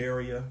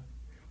hysteria.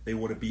 They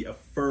want to be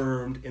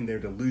affirmed in their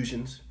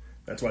delusions.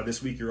 That's why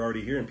this week you're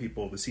already hearing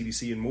people, the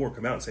CDC and more,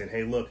 come out and saying,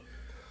 hey, look,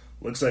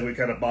 Looks like we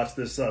kind of botched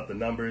this up. The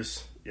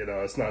numbers,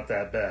 it's not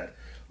that bad.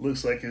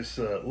 Looks like it's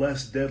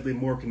less deadly,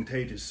 more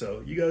contagious.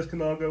 So you guys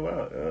can all go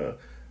out.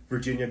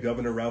 Virginia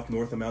Governor Ralph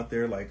Northam out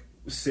there, like,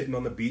 sitting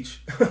on the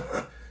beach,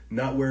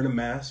 not wearing a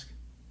mask.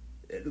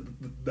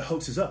 The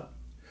hoax is up.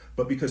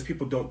 But because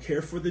people don't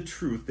care for the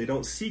truth, they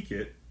don't seek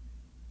it,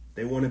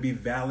 they want to be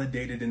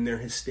validated in their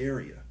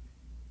hysteria.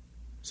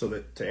 So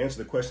that, to answer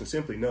the question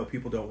simply, no,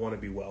 people don't want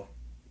to be well.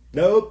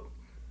 Nope.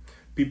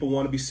 People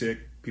want to be sick.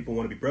 People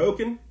want to be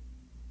broken.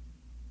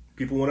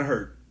 People want to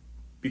hurt.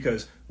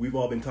 Because we've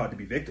all been taught to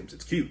be victims.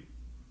 It's cute.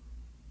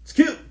 It's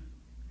cute.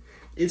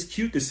 It's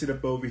cute to sit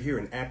up over here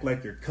and act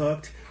like you're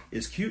cucked.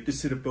 It's cute to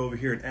sit up over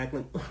here and act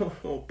like,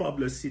 oh,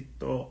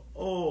 Pablocito,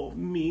 oh,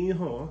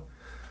 mijo,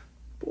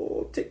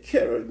 oh, take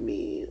care of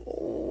me,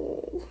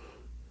 oh,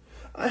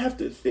 I have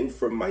to think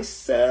for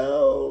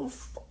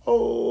myself,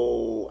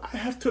 oh, I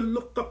have to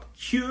look up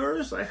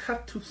cures, I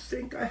have to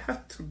think, I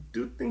have to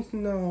do things.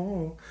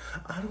 No,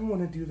 I don't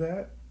want to do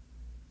that.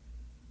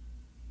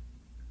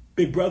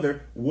 Big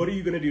brother, what are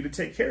you going to do to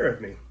take care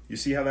of me? You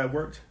see how that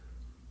worked?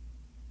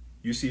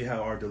 You see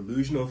how our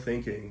delusional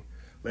thinking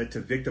led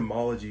to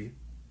victimology,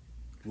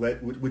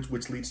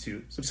 which leads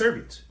to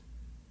subservience.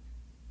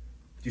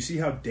 Do you see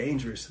how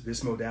dangerous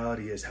this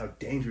modality is, how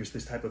dangerous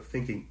this type of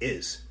thinking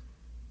is?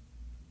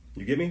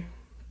 You get me?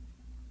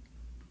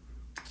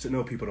 So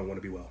no, people don't want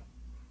to be well.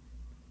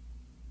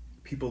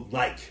 People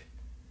like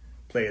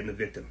playing the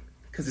victim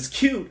because it's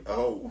cute.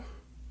 Oh.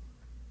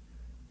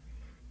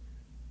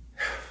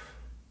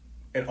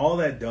 And all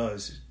that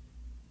does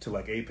to,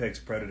 like, apex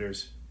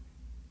predators,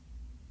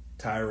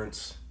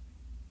 tyrants,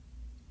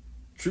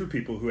 true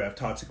people who have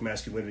toxic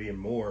masculinity and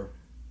more,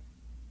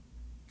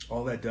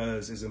 all that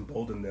does is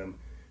embolden them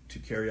to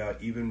carry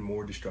out even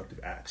more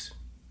destructive acts.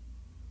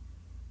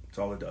 That's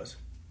all it does.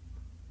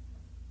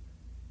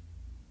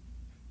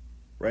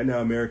 Right now,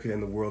 America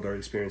and the world are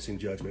experiencing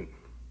judgment.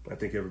 I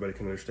think everybody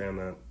can understand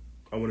that.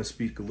 I want to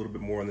speak a little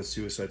bit more on the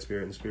suicide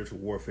spirit and spiritual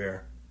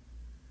warfare,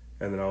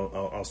 and then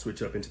I'll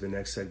switch up into the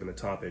next segment of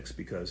topics,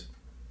 because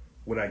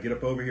when I get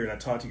up over here and I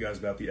talk to you guys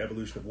about the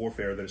evolution of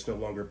warfare, that it's no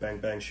longer bang,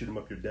 bang, shoot 'em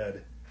up, you're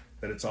dead,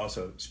 that it's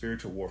also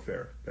spiritual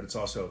warfare, that it's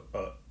also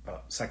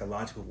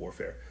psychological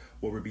warfare,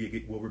 what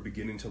we're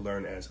beginning to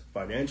learn as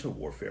financial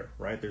warfare,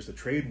 right? There's the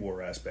trade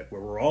war aspect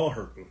where we're all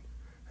hurting,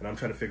 and I'm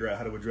trying to figure out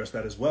how to address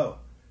that as well.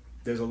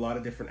 There's a lot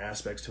of different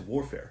aspects to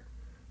warfare.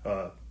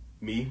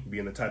 Me,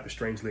 being the type of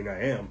strangeling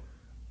I am,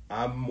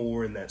 I'm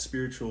more in that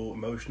spiritual,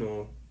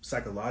 emotional,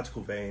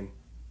 psychological vein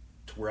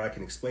to where I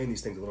can explain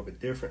these things a little bit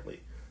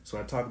differently. So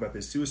when I talk about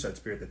this suicide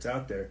spirit that's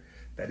out there,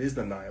 that is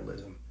the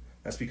nihilism.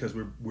 That's because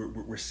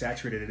we're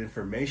saturated in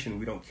information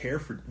we don't care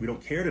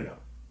to know.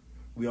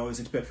 We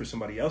always expect for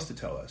somebody else to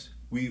tell us.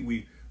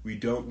 We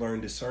don't learn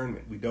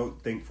discernment. We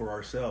don't think for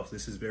ourselves.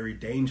 This is very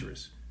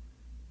dangerous.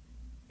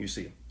 You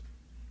see.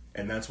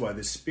 And that's why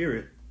this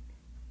spirit,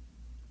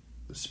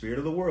 the spirit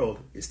of the world,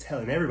 is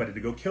telling everybody to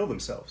go kill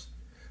themselves.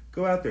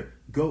 Go out there.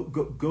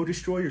 Go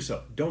destroy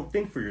yourself. Don't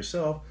think for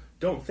yourself.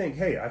 Don't think,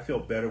 hey, I feel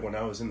better when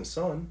I was in the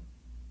sun.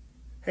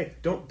 Hey,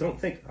 don't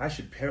think I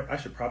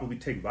should probably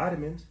take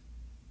vitamins.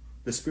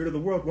 The spirit of the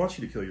world wants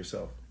you to kill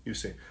yourself, you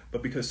see.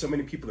 But because so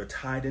many people are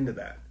tied into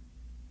that,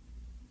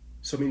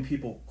 so many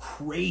people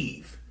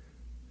crave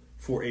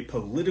for a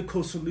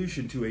political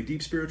solution to a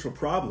deep spiritual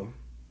problem,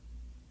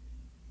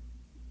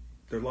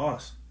 they're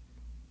lost.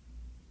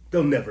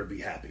 They'll never be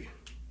happy.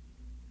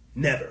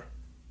 Never.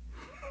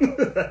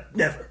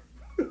 Never.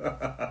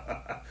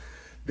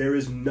 There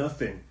is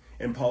nothing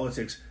in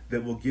politics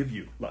that will give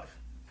you life.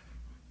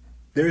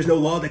 There is no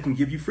law that can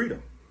give you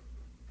freedom.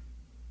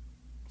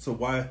 So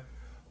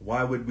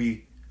why would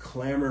we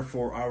clamor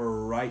for our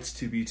rights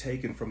to be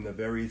taken from the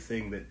very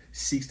thing that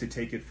seeks to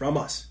take it from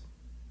us?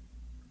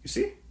 You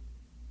see?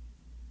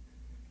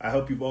 I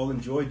hope you've all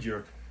enjoyed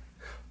your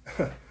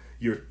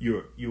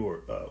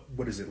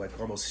what is it, like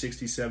almost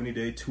 60, 70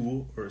 day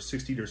tool or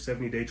 60 or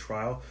 70 day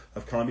trial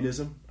of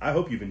communism. I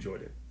hope you've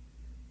enjoyed it.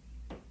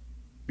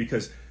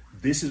 Because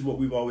this is what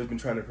we've always been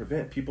trying to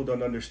prevent. People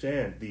don't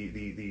understand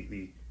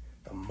the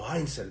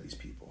mindset of these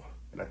people.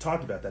 And I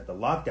talked about that, the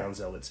lockdown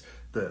zealots,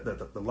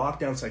 the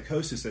lockdown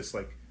psychosis that's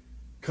like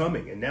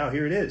coming. And now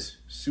here it is.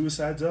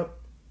 Suicide's up,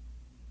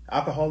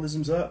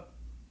 alcoholism's up,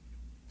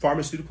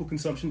 pharmaceutical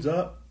consumption's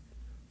up,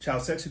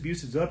 child sex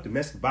abuse is up,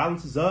 domestic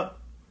violence is up,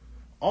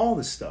 all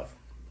this stuff.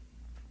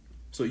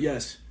 So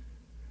yes,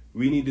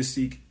 we need to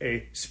seek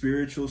a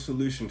spiritual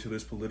solution to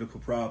this political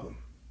problem.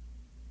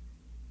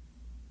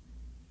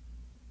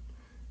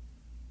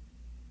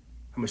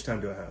 How much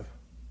time do I have?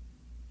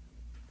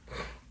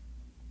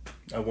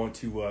 I want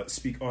to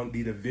speak on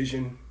the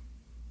division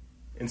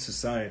in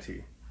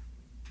society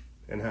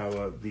and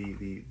how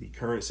the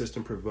current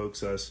system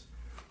provokes us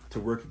to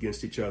work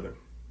against each other.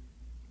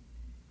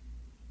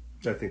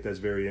 I think that's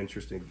very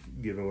interesting,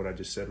 given what I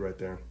just said right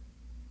there.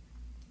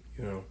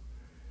 You know,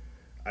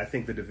 I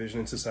think the division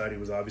in society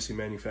was obviously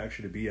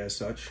manufactured to be as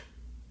such.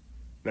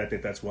 And I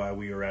think that's why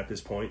we are at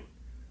this point.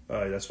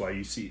 That's why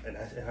you see, and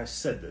I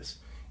said this,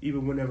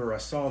 even whenever I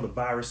saw the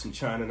virus in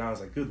China, and I was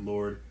like, good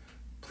Lord,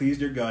 please,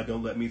 dear God,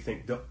 don't let me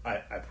think.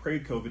 I pray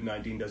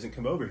COVID-19 doesn't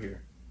come over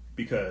here,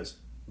 because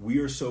we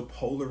are so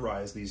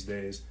polarized these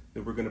days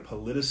that we're going to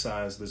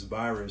politicize this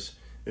virus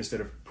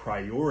instead of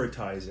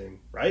prioritizing,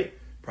 right?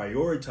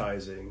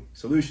 Prioritizing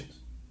solutions.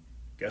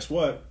 Guess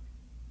what?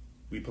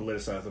 We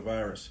politicize the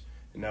virus.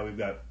 And now we've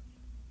got,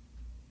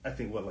 I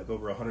think, like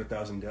over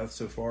 100,000 deaths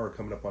so far, or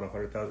coming up on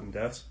 100,000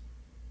 deaths.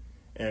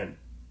 And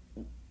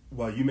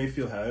while you may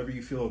feel however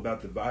you feel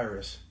about the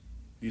virus,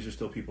 these are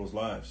still people's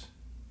lives.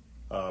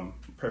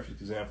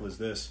 Perfect example is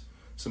this.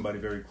 Somebody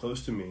very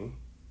close to me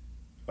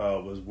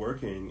was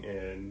working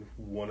in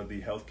one of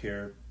the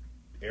healthcare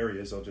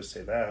areas, I'll just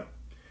say that.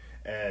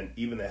 And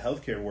even the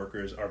healthcare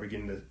workers are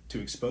beginning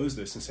to expose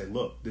this and say,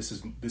 look, this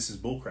is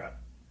bullcrap.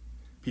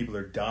 People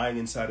are dying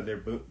inside of their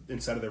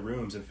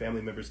rooms, and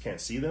family members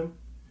can't see them.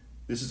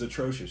 This is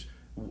atrocious.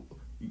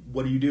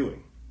 What are you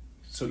doing?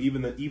 So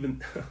even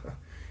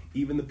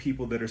the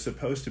people that are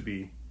supposed to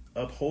be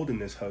upholding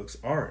this hoax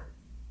aren't.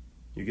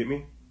 You get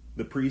me?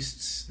 The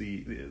priests,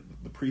 the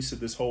priests of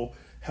this whole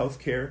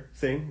healthcare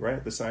thing,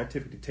 right? The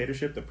scientific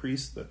dictatorship, the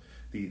priests, the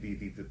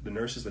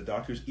nurses, the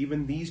doctors,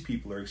 even these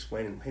people are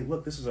explaining, hey,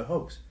 look, this is a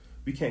hoax.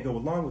 We can't go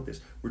along with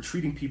this. We're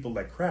treating people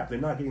like crap. They're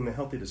not getting the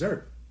help they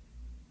deserve.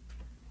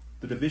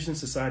 The division in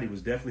society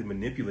was definitely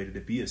manipulated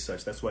to be as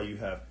such. That's why you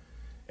have,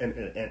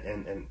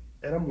 and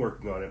I'm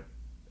working on it,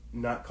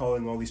 not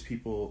calling all these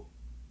people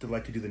that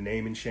like to do the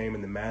name and shame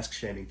and the mask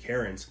shaming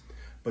Karens,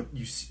 but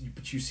you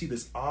see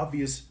this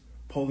obvious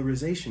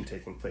polarization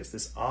taking place,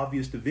 this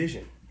obvious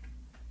division.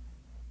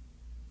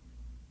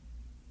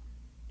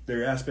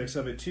 There are aspects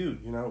of it too,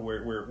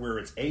 where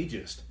it's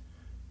ageist.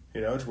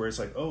 It's where it's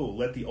like, oh,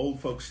 let the old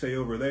folks stay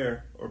over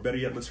there, or better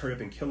yet, let's hurry up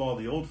and kill all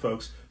the old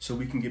folks so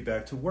we can get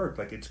back to work.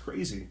 Like, it's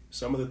crazy.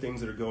 Some of the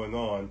things that are going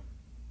on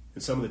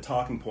and some of the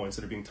talking points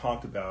that are being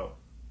talked about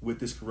with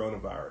this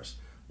coronavirus,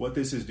 what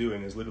this is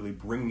doing is literally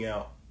bringing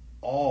out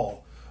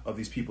all of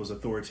these people's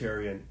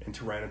authoritarian and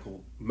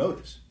tyrannical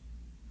motives.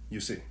 You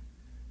see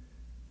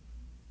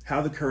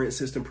how the current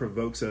system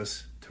provokes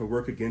us to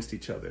work against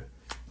each other.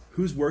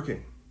 Who's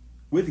working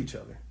with each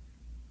other?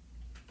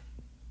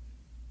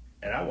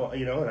 And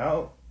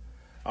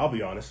I'll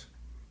be honest,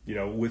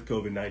 with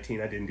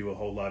COVID-19, I didn't do a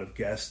whole lot of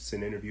guests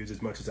and interviews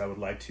as much as I would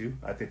like to.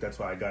 I think that's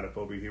why I got up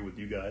over here with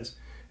you guys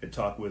and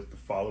talk with the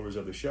followers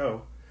of the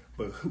show.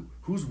 But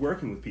who's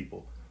working with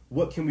people?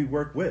 What can we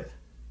work with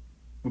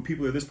when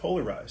people are this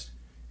polarized?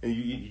 And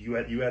you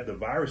add the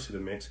virus to the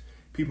mix.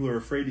 People are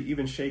afraid to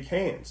even shake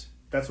hands.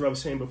 That's what I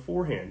was saying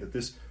beforehand, that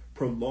this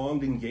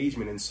prolonged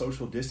engagement in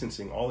social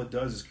distancing, all it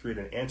does is create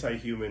an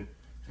anti-human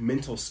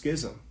mental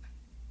schism.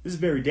 This is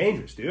very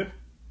dangerous, dude.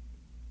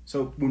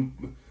 So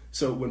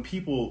when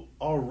people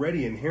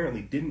already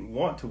inherently didn't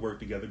want to work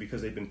together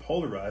because they've been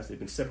polarized, they've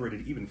been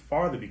separated even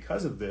farther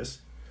because of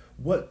this,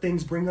 what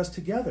things bring us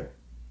together?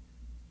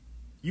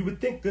 You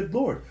would think, good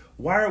Lord,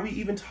 why are we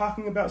even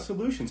talking about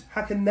solutions?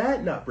 How can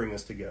that not bring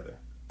us together?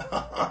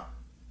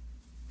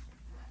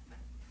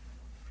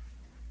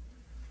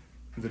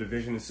 The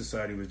division in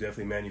society was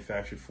definitely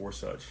manufactured for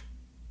such.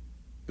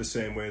 The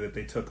same way that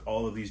they took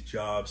all of these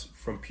jobs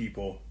from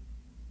people,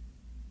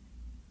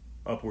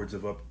 upwards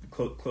of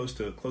close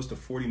to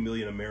 40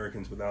 million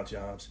Americans without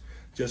jobs,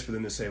 just for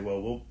them to say,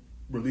 well, we'll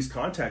release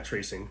contact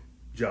tracing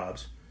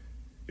jobs.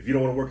 If you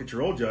don't want to work at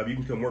your old job, you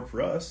can come work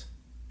for us.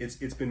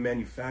 It's been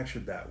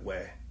manufactured that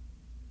way.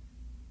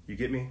 You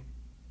get me?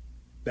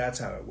 That's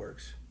how it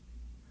works.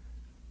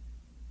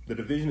 The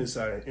division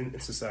in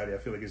society, I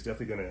feel like it's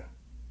definitely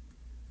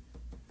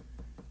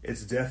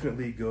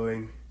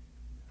going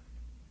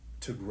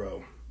to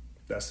grow.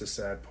 That's the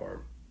sad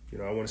part.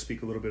 I want to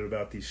speak a little bit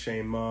about these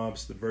shame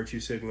mobs, the virtue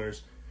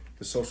signalers,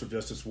 the social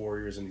justice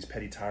warriors, and these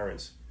petty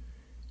tyrants.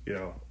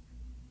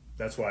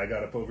 That's why I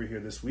got up over here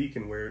this week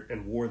and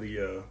wore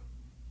the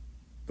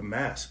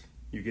mask.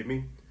 You get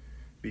me?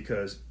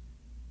 Because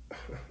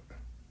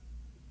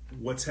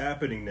what's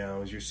happening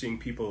now is you're seeing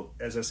people,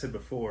 as I said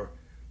before,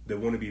 that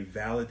want to be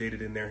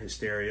validated in their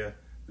hysteria,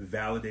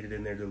 validated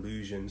in their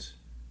delusions,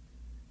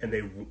 and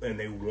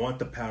they want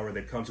the power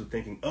that comes with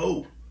thinking,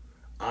 oh,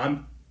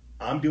 I'm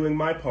doing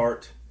my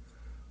part.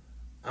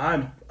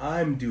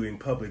 I'm doing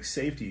public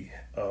safety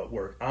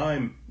work.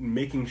 I'm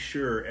making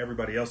sure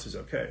everybody else is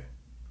okay.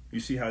 You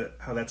see how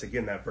that's,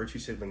 again, that virtue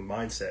signaling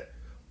mindset.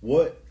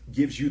 What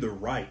gives you the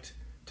right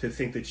to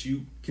think that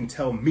you can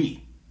tell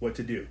me what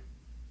to do?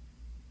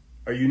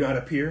 Are you not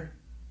a peer?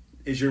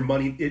 Is your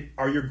money,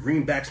 are your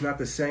greenbacks not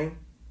the same?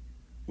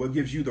 What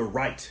gives you the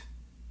right?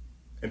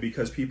 And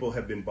because people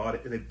have been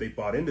they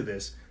bought into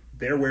this,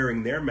 they're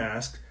wearing their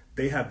mask,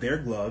 they have their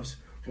gloves.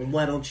 Well,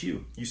 why don't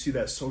you? You see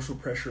that social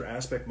pressure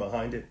aspect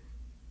behind it?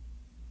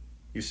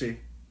 You see?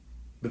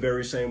 The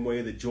very same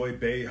way that Joy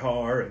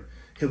Behar and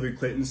Hillary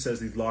Clinton says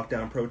these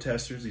lockdown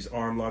protesters, these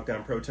armed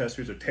lockdown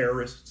protesters are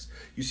terrorists.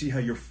 You see how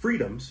your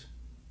freedoms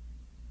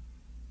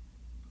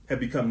have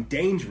become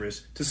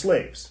dangerous to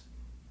slaves.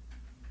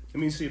 Let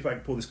me see if I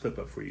can pull this clip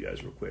up for you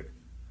guys real quick.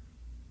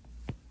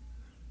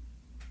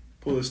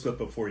 Pull this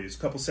clip up for you. It's a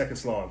couple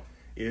seconds long.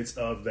 It's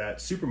of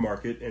that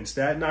supermarket in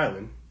Staten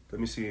Island.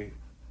 Let me see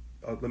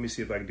let me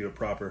see if I can do it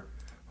proper.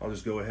 I'll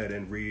just go ahead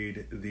and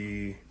read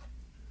the,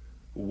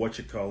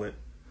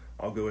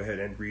 I'll go ahead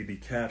and read the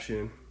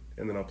caption,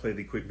 and then I'll play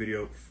the quick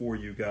video for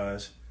you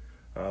guys.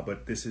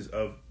 But this is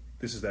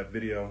that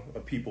video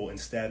of people in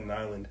Staten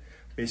Island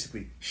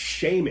basically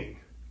shaming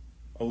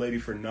a lady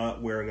for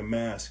not wearing a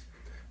mask.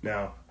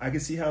 Now, I can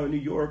see how in New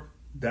York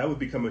that would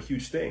become a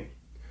huge thing.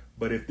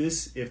 But if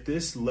this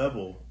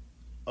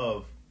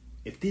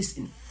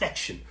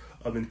infection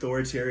of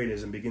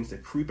authoritarianism begins to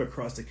creep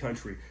across the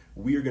country,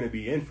 we're going to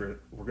be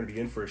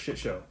in for a shit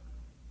show.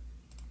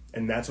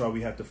 And that's why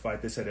we have to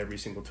fight this at every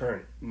single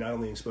turn. Not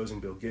only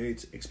exposing Bill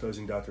Gates,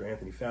 exposing Dr.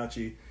 Anthony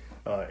Fauci,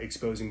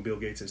 exposing Bill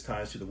Gates'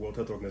 ties to the World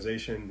Health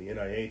Organization, the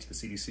NIH, the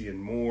CDC,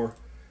 and more.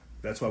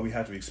 That's why we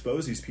have to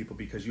expose these people,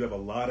 because you have a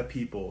lot of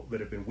people that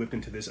have been whipped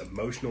into this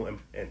emotional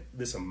and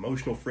this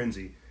emotional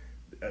frenzy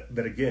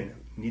that, again,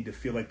 need to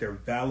feel like they're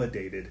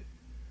validated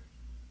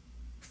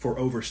for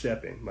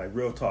overstepping. Like,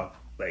 real talk.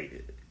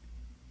 Like,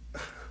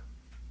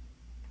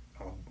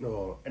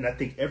 oh, and I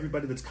think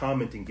everybody that's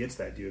commenting gets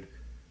that, dude.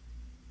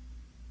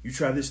 You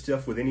try this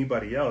stuff with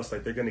anybody else,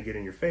 like, they're going to get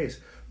in your face.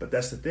 But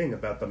that's the thing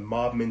about the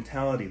mob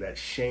mentality, that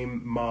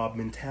shame mob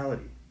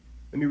mentality.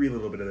 Let me read a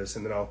little bit of this,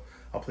 and then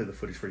I'll play the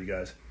footage for you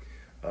guys.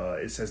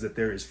 It says that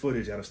there is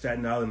footage out of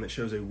Staten Island that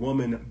shows a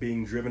woman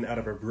being driven out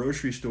of her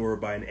grocery store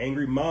by an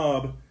angry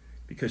mob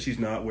because she's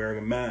not wearing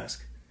a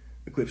mask.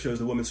 The clip shows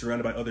the woman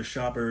surrounded by other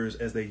shoppers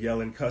as they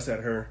yell and cuss at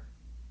her,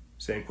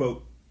 saying,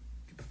 quote,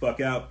 "Get the fuck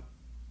out.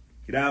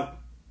 Get out."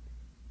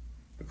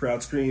 The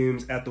crowd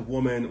screams at the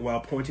woman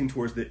while pointing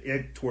towards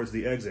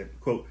the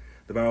exit. Quote,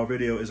 "The viral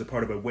video is a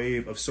part of a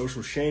wave of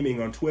social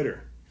shaming on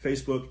Twitter,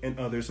 Facebook, and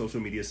other social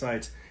media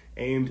sites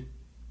aimed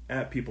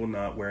at people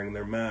not wearing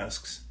their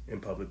masks in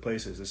public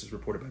places." This is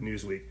reported by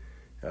Newsweek.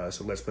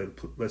 So let's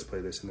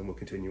play this, and then we'll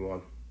continue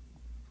on.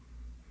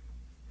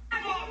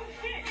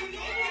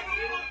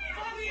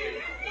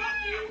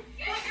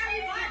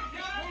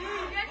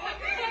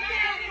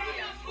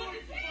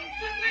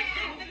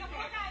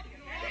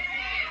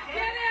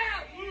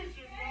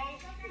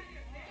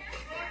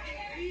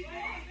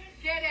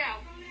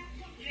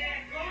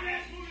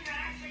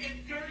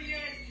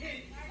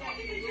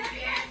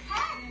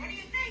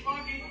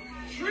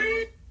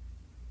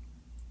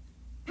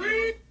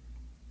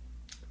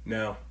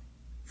 Now,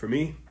 for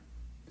me,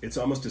 it's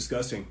almost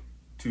disgusting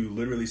to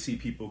literally see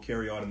people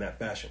carry on in that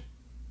fashion.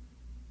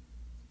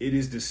 It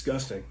is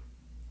disgusting.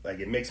 Like,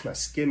 it makes my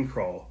skin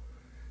crawl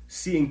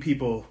seeing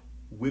people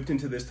whipped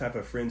into this type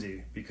of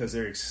frenzy because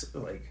they're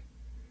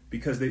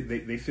because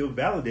they feel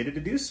validated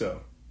to do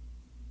so.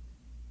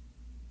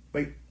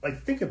 Like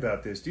think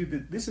about this,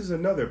 dude. This is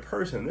another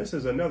person. This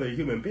is another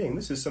human being.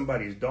 This is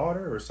somebody's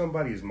daughter or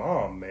somebody's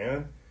mom,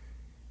 man.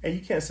 And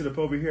you can't sit up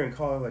over here and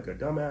call her like a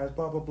dumbass,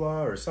 blah, blah,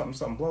 blah, or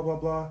something, blah, blah,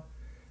 blah.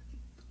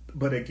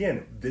 But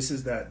again, this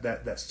is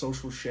that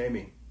social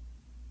shaming.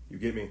 You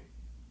get me?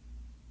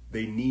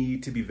 They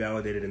need to be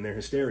validated in their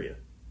hysteria.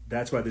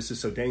 That's why this is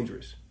so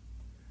dangerous.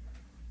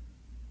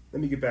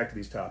 Let me get back to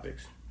these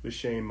topics. The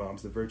shame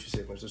moms, the virtue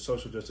signalers, the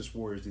social justice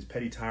warriors, these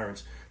petty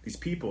tyrants. These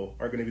people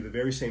are going to be the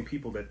very same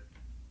people that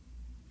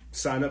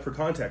sign up for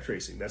contact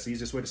tracing. That's the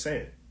easiest way to say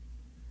it.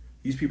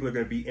 These people are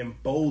going to be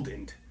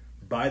emboldened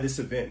by this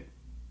event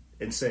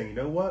and saying, you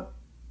know what?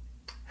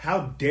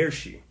 How dare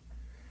she?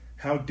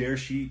 How dare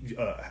she?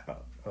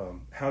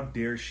 How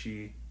dare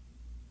she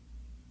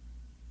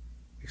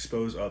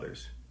expose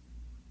others?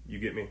 You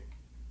get me?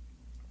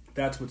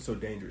 That's what's so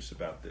dangerous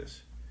about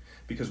this.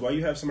 Because while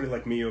you have somebody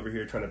like me over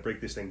here trying to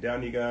break this thing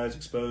down, you guys,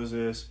 expose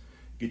this,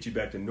 get you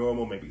back to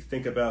normal, maybe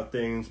think about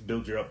things,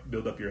 build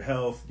up your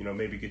health,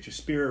 maybe get your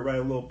spirit right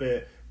a little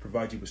bit,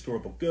 provide you with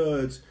storable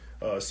goods,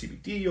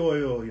 CBD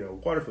oil,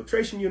 water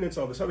filtration units,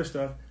 all this other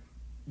stuff.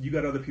 You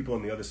got other people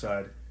on the other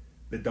side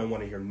that don't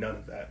want to hear none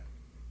of that,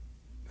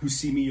 who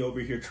see me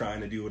over here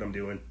trying to do what I'm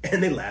doing,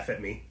 and they laugh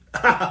at me.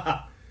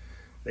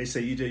 They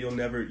say, EJ,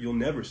 you'll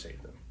never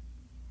save them.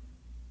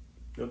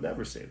 You'll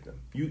never save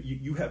them.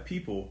 You have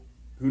people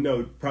who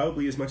know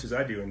probably as much as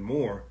I do and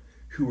more,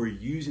 who are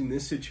using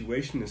this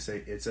situation to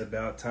say, it's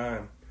about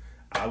time.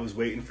 I was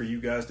waiting for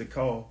you guys to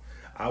call.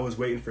 I was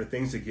waiting for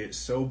things to get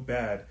so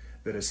bad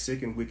that a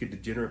sick and wicked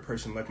degenerate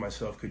person like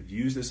myself could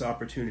use this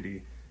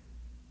opportunity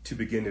to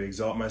begin to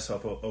exalt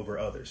myself over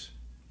others.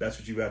 That's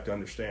what you have to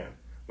understand.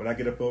 When I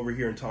get up over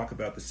here and talk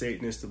about the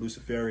Satanists, the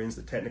Luciferians,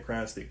 the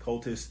technocrats, the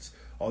occultists,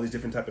 all these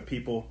different type of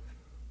people,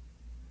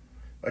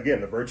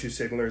 again, the virtue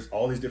signalers,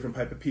 all these different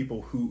type of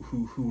people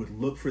who would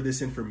look for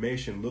this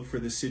information, look for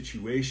this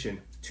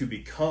situation to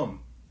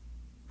become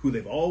who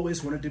they've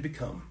always wanted to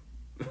become.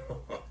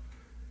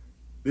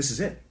 This is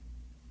it.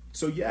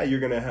 So yeah, you're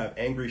going to have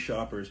angry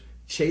shoppers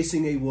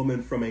chasing a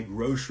woman from a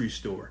grocery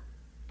store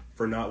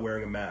for not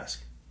wearing a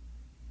mask.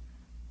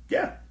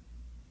 Yeah,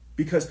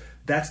 because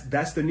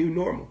that's the new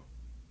normal.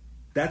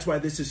 That's why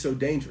this is so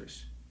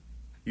dangerous,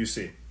 you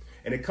see.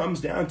 And it comes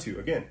down to,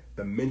 again,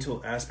 the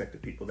mental aspect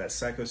of people, that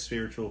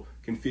psychospiritual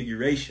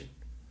configuration.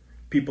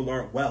 People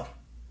aren't well.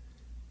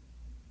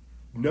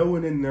 No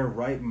one in their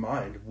right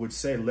mind would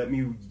say, let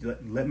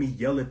me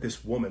yell at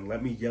this woman.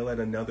 Let me yell at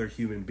another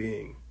human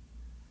being.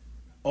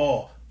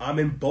 Oh, I'm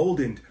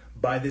emboldened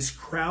by this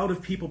crowd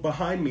of people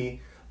behind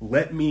me.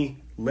 Let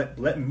me,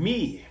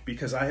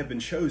 because I have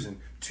been chosen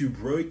to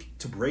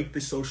break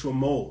the social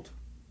mold.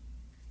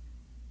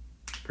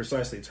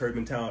 Precisely, it's herd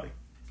mentality.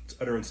 It's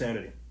utter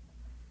insanity.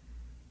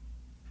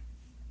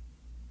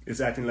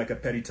 It's acting like a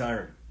petty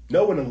tyrant.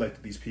 No one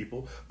elected these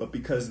people, but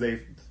because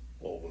they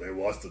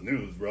watch the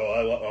news, bro.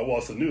 I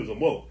watch the news. I'm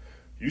woke.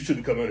 You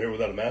shouldn't come in here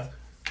without a mask.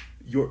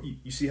 You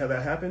see how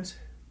that happens?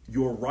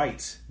 Your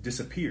rights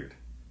disappeared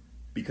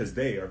because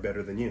they are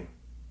better than you.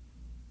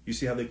 You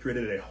see how they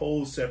created a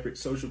whole separate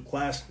social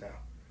class now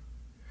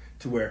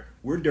to where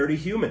we're dirty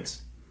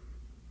humans.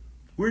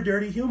 We're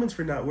dirty humans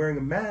for not wearing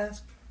a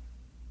mask.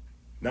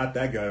 Not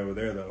that guy over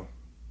there, though.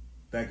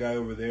 That guy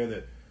over there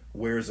that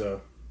wears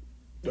a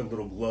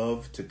little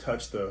glove to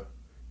touch the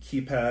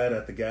keypad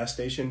at the gas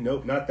station.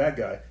 Nope, not that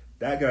guy.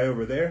 That guy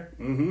over there,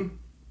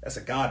 that's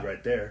a god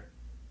right there.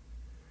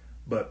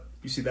 But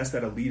you see, that's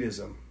that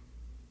elitism.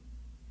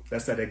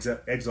 That's that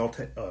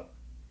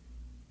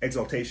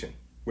exaltation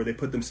where they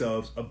put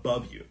themselves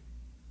above you.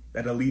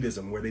 That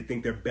elitism where they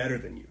think they're better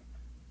than you.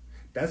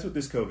 That's what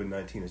this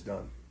COVID-19 has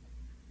done.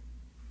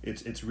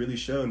 It's really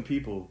shown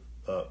people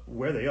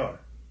where they are,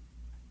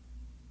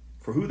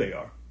 for who they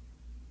are.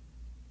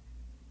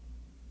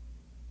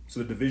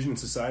 So the division in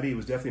society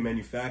was definitely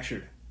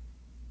manufactured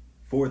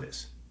for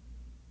this.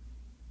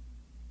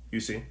 You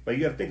see? Like,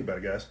 you got to think about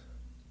it, guys.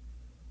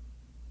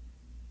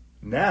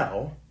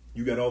 Now,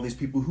 you got all these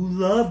people who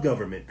love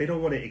government. They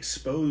don't want to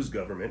expose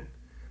government.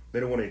 They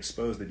don't want to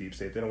expose the deep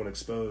state. They don't want to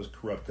expose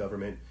corrupt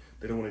government.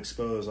 They don't want to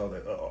expose all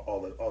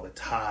the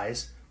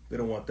ties. They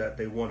don't want that.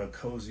 They want to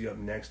cozy up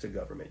next to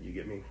government. You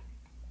get me?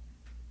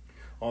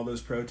 All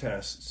those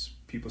protests,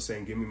 people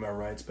saying, "Give me my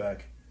rights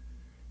back."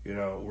 You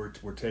know,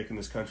 we're taking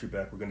this country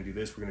back. We're going to do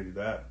this. We're going to do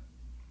that.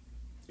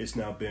 It's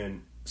now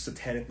been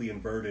satanically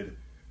inverted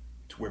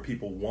to where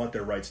people want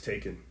their rights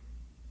taken.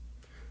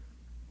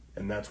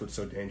 And that's what's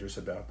so dangerous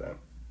about that.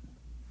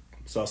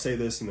 So I'll say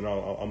this, and then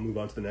I'll move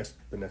on to the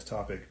next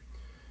topic.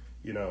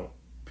 You know,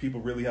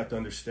 people really have to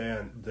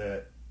understand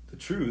that the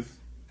truth,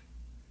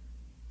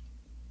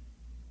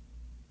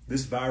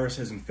 this virus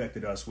has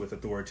infected us with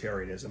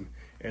authoritarianism,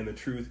 and the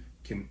truth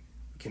can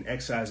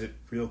excise it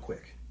real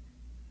quick.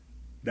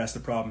 That's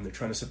the problem. They're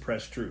trying to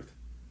suppress truth.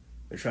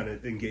 They're trying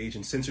to engage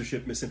in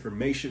censorship,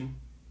 misinformation,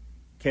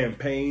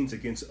 campaigns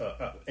against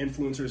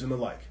influencers and the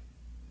like.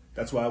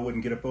 That's why I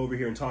wouldn't get up over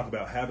here and talk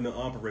about having to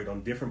operate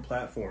on different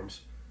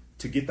platforms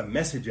to get the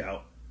message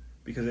out,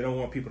 because they don't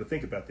want people to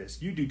think about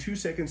this. You do 2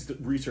 seconds to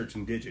research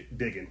and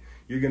digging,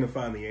 you're going to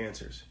find the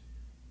answers.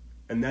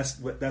 And that's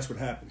what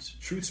happens.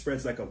 Truth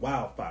spreads like a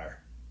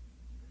wildfire.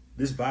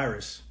 This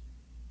virus,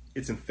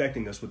 it's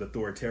infecting us with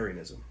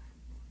authoritarianism.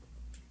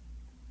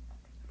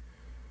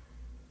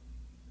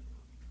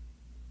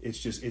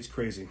 It's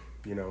crazy,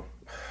 you know,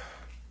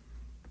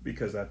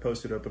 because I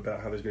posted up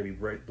about how there's going to be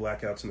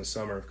blackouts in the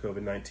summer of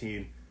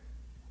COVID-19,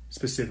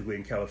 specifically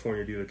in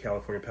California due to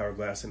California power,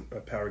 gas,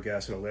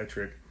 and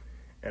electric.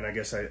 And I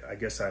guess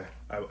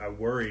I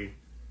worry,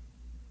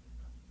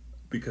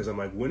 because I'm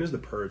like, when is the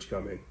purge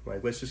coming?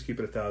 Like, let's just keep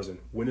it 1,000.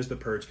 When is the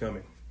purge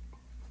coming?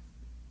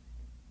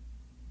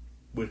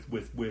 With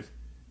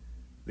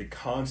the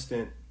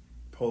constant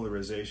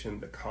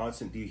polarization, the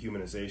constant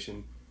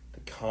dehumanization, the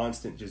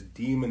constant just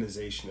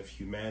demonization of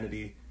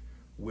humanity,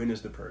 when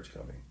is the purge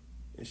coming?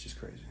 It's just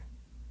crazy.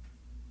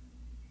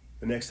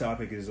 The next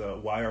topic is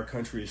why our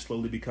country is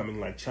slowly becoming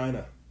like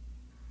China.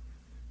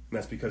 And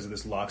that's because of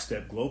this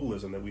lockstep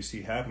globalism that we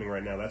see happening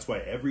right now. That's why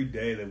every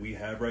day that we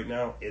have right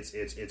now,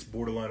 it's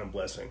borderline a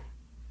blessing.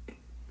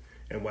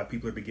 And why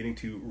people are beginning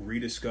to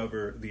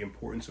rediscover the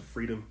importance of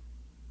freedom,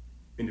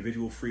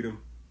 individual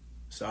freedom,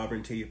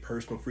 sovereignty,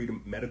 personal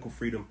freedom, medical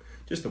freedom,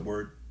 just the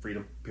word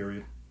freedom,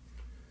 period.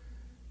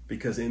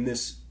 Because in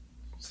this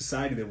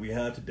society that we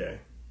have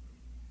today,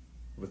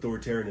 of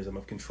authoritarianism,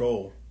 of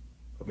control,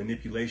 of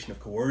manipulation, of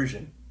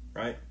coercion,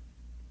 right?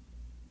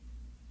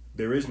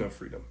 There is no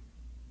freedom.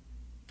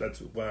 That's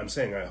why I'm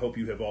saying I hope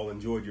you have all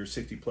enjoyed your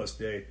 60-plus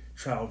day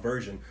trial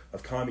version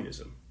of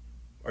communism.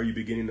 Are you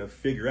beginning to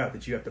figure out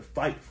that you have to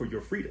fight for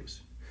your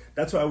freedoms?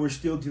 That's why we're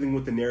still dealing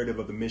with the narrative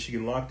of the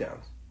Michigan lockdown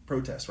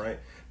protests, right?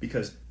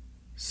 Because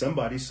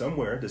somebody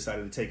somewhere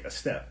decided to take a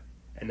step,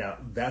 and now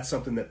that's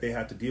something that they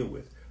have to deal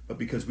with. But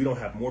because we don't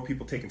have more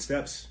people taking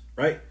steps,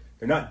 right?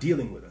 They're not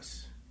dealing with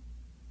us.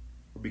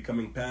 We're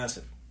becoming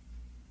passive.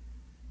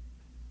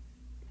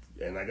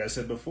 And like I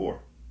said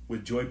before,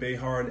 with Joy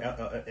Behar and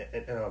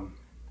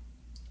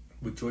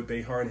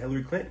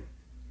Hillary Clinton,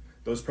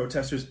 those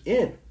protesters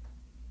in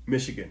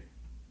Michigan,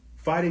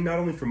 fighting not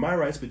only for my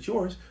rights but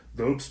yours,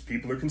 those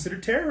people are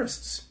considered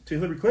terrorists to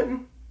Hillary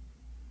Clinton.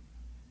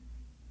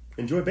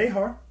 And Joy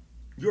Behar,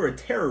 you're a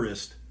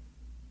terrorist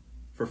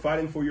for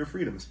fighting for your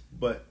freedoms.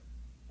 But,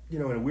 you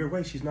know, in a weird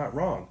way, she's not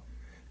wrong,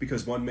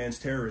 because one man's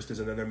terrorist is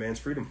another man's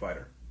freedom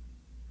fighter.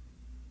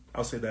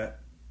 I'll say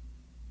that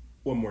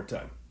one more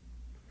time.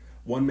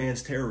 One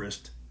man's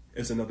terrorist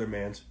is another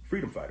man's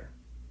freedom fighter.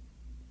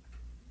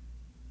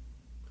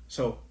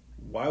 So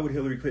why would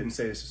Hillary Clinton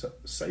say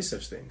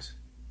such things?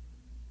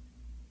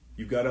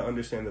 You've got to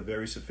understand the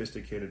very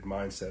sophisticated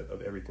mindset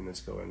of everything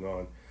that's going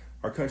on.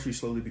 Our country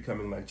slowly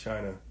becoming like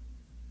China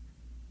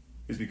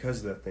is because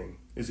of that thing.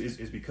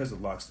 Is because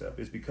of lockstep.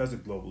 It's because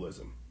of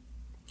globalism.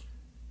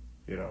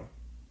 You know,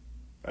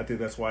 I think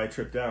that's why I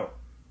tripped out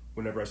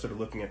whenever I started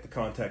looking at the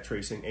contact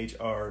tracing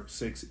HR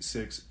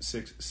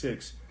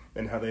 6666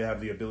 and how they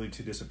have the ability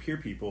to disappear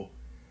people.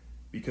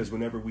 Because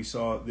whenever we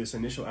saw this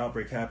initial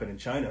outbreak happen in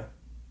China,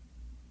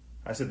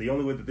 I said the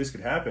only way that this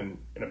could happen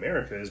in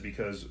America is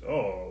because,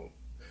 I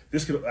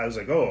was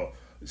like,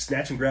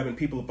 snatch and grabbing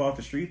people up off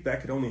the street,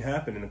 that could only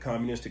happen in a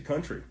communistic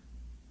country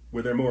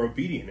where they're more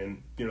obedient,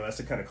 and that's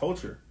the kind of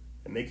culture,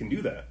 and they can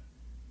do that.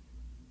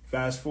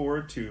 Fast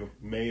forward to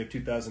May of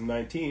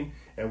 2019,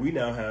 and we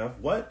now have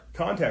what?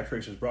 Contact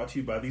tracers brought to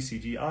you by the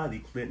CGI, the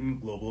Clinton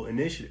Global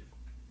Initiative.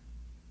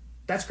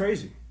 That's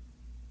crazy.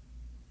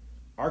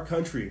 Our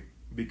country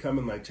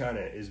becoming like China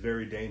is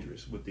very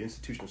dangerous with the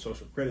institutional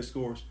social credit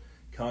scores,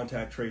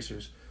 contact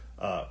tracers,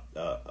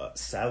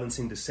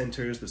 silencing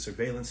dissenters, the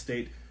surveillance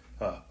state,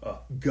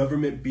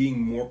 government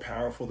being more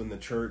powerful than the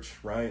church,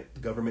 right? The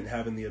government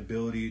having the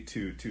ability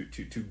to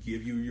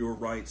give you your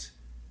rights,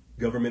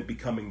 government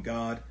becoming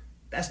God.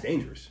 That's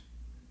dangerous.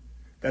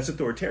 That's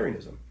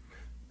authoritarianism.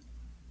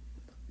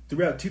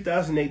 Throughout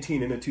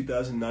 2018 into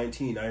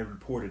 2019, I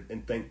reported,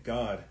 and thank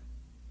God,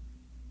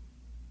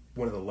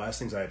 one of the last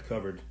things I had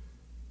covered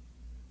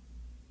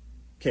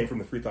came from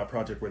the Free Thought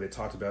Project, where they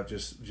talked about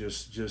just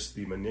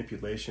the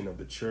manipulation of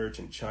the church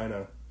in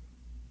China,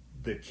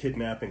 the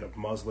kidnapping of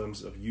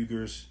Muslims, of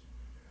Uyghurs,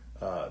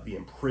 the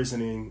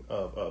imprisoning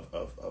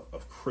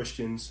of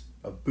Christians,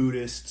 of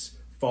Buddhists,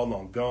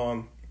 Falun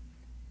Gong,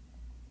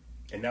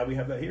 and now we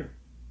have that here.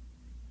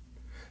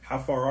 How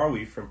far are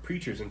we from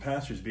preachers and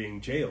pastors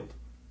being jailed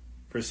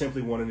for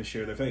simply wanting to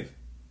share their faith?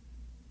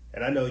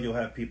 And I know you'll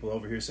have people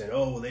over here saying,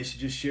 they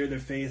should just share their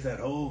faith at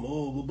home,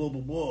 blah, blah,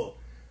 blah, blah.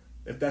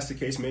 If that's the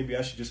case, maybe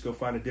I should just go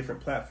find a different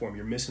platform.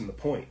 You're missing the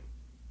point.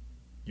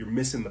 You're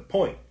missing the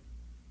point.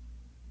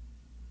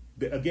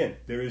 Again,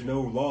 there is no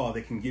law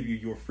that can give you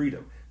your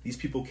freedom. These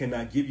people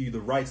cannot give you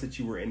the rights that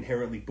you were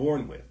inherently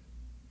born with.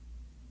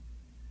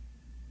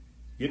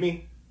 Get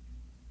me?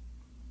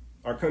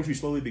 Our country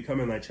slowly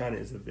becoming like China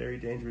is a very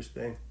dangerous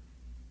thing.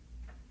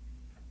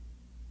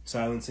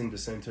 Silencing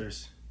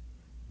dissenters,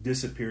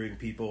 disappearing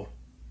people,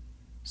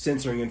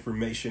 censoring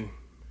information,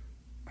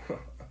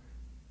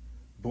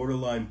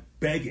 borderline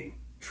begging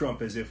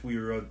Trump as if we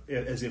are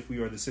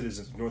the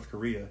citizens of North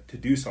Korea to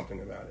do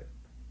something about it.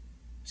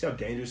 See how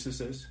dangerous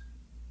this is?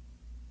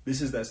 This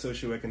is that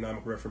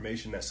socioeconomic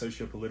reformation, that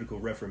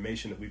socio-political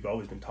reformation that we've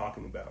always been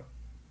talking about.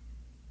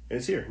 And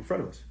it's here in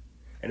front of us.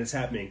 And it's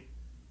happening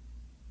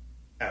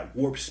at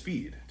warp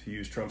speed, to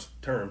use Trump's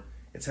term.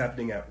 It's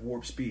happening at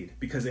warp speed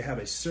because they have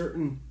a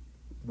certain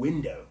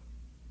window.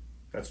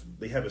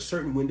 They have a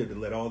certain window to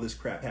let all this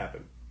crap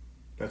happen.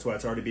 That's why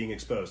it's already being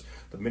exposed.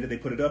 The minute they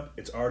put it up,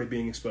 it's already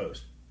being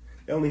exposed.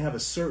 They only have a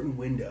certain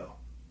window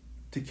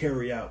to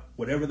carry out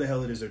whatever the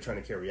hell it is they're trying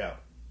to carry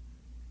out.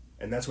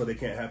 And that's why they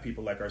can't have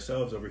people like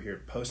ourselves over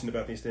here posting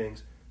about these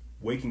things,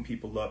 waking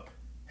people up,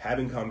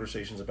 having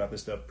conversations about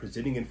this stuff,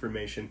 presenting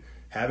information,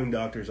 having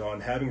doctors on,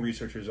 having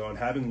researchers on,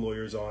 having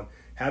lawyers on,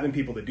 having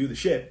people that do the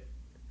shit.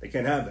 They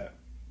can't have that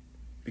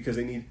because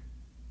they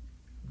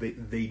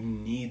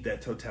need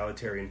that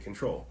totalitarian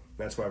control.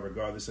 That's why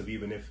regardless of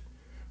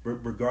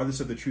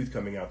the truth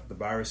coming out, that the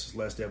virus is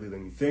less deadly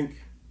than you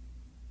think,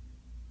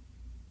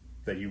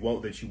 that you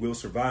will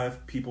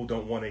survive, people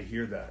don't want to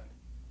hear that.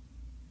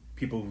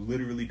 People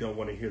literally don't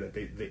want to hear that.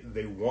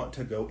 They want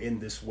to go in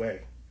this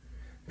way.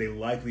 They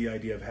like the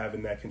idea of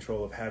having that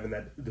control, of having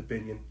that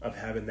dominion, of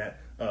having that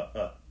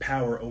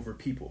power over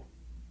people.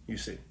 You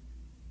see,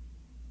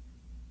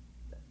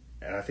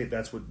 and I think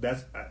I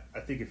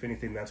think if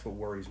anything, that's what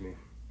worries me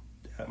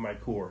at my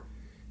core,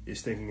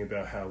 is thinking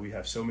about how we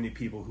have so many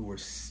people who are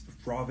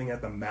frothing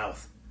at the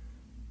mouth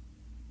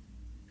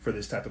for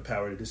this type of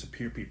power to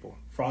disappear people,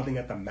 frothing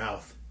at the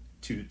mouth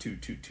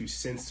to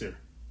censor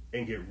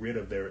and get rid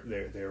of their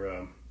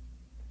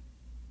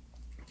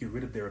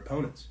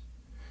opponents.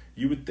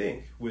 You would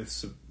think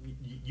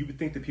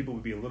that people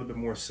would be a little bit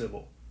more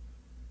civil.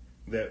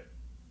 That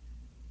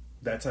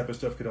type of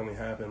stuff could only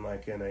happen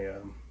like in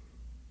a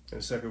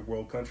second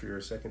world country or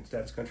a second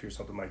status country or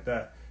something like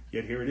that.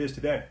 Yet here it is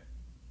today.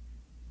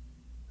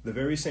 The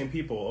very same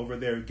people over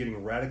there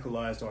getting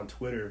radicalized on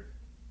Twitter,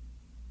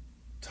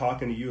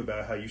 talking to you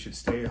about how you should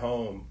stay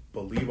home,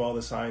 believe all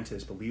the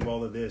scientists, believe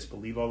all of this,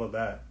 believe all of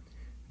that.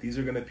 These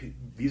are gonna be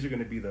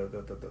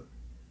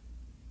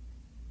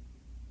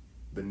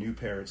the new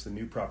parents, the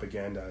new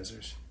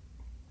propagandizers,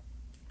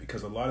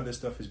 because a lot of this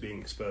stuff is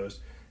being exposed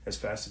as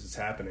fast as it's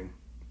happening,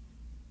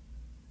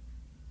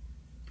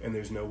 and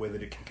there's no way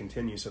that it can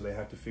continue. So they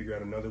have to figure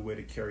out another way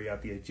to carry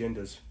out the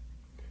agendas,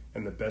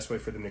 and the best way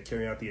for them to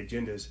carry out the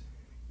agendas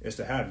is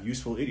to have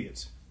useful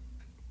idiots,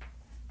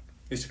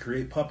 is to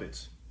create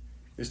puppets,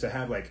 is to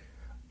have like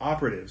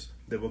operatives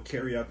that will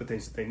carry out the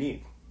things that they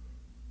need.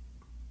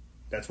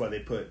 That's why they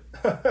put,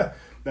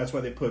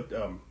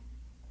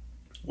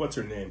 what's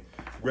her name?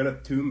 Greta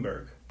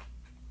Thunberg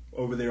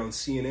over there on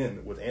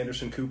CNN with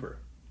Anderson Cooper.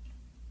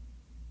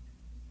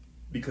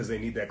 Because they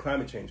need that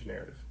climate change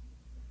narrative.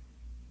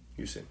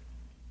 You see.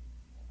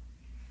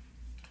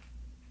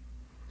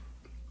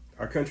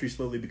 Our country's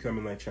slowly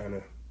becoming like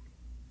China.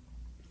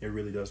 It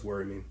really does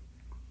worry me.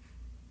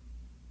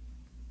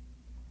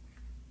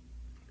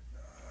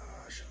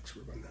 Shucks,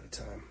 we're running out of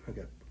time. I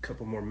got a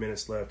couple more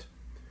minutes left.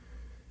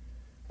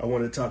 I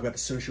wanted to talk about the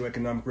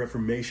socioeconomic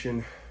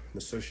reformation,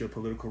 the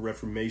socio-political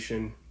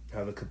reformation,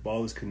 how the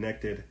cabal is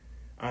connected,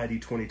 ID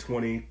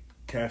 2020,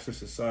 cashless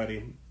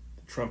society,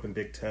 Trump and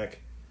big tech,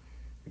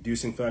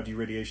 reducing 5G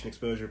radiation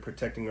exposure,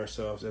 protecting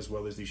ourselves, as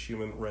well as these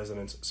human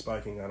residents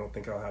spiking. I don't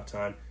think I'll have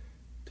time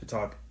to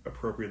talk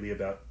appropriately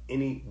about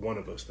any one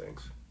of those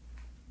things.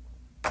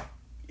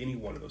 Any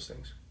one of those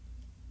things.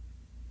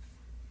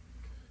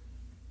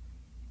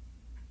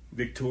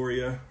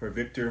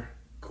 Victor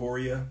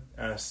Coria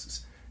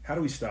asks, how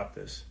do we stop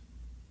this?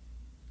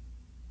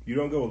 You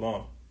don't go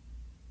along.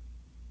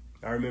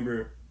 I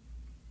remember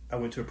I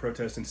went to a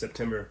protest in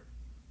September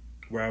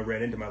where I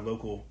ran into my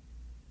local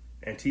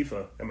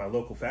Antifa and my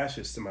local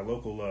fascists and my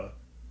local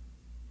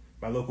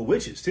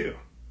witches too.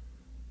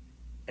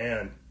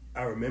 And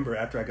I remember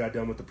after I got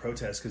done with the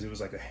protest, because it was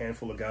like a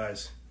handful of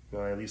guys,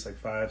 at least like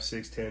 5,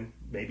 6, 10,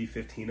 maybe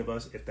 15 of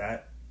us, if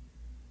that,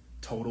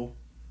 total,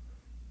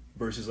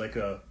 versus like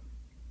a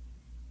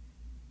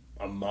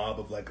mob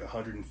of like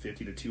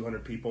 150 to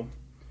 200 people,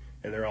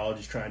 and they're all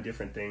just trying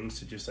different things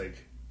to just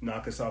like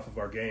knock us off of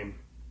our game.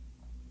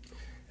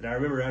 And I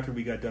remember after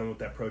we got done with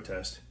that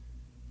protest,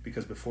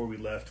 because before we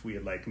left, we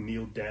had like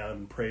kneeled down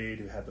and prayed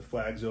and had the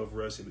flags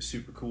over us. It was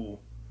super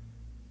cool.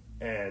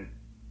 And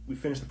we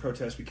finished the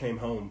protest, we came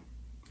home,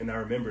 and I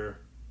remember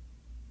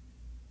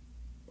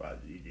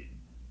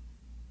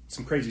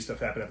some crazy stuff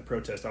happened at the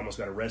protest. I almost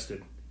got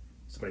arrested.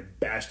 Somebody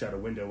bashed out a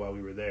window while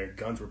we were there.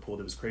 Guns were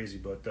pulled. It was crazy.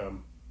 But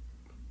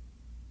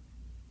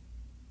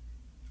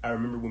I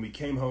remember when we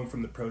came home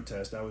from the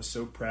protest, I was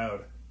so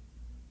proud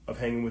of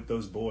hanging with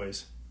those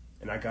boys.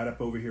 And I got up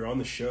over here on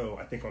the show,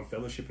 I think on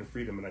Fellowship and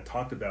Freedom, and I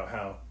talked about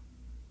how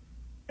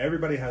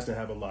everybody has to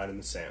have a line in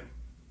the sand.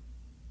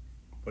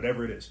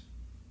 Whatever it is.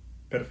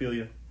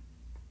 Pedophilia,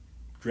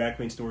 drag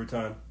queen story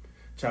time,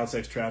 child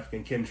sex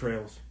trafficking,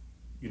 chemtrails,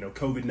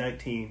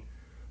 COVID-19,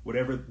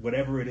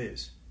 whatever it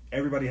is.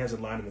 Everybody has a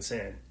line in the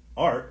sand.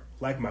 Art,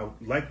 like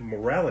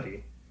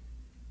morality,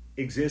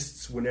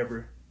 exists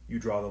whenever you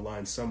draw the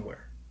line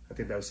somewhere. I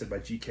think that was said by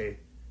G.K.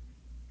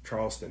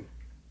 Charleston.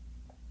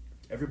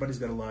 Everybody's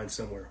got a line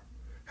somewhere.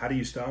 How do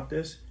you stop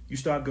this? You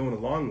stop going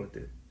along with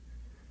it.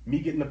 Me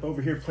getting up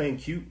over here playing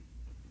cute,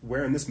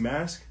 wearing this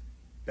mask,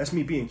 that's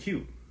me being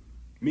cute.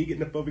 Me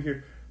getting up over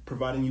here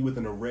providing you with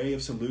an array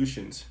of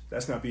solutions,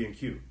 that's not being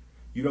cute.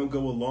 You don't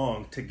go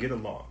along to get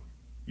along.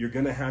 You're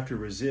going to have to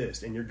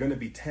resist, and you're going to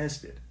be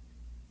tested.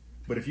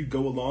 But if you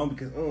go along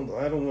because,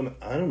 I don't want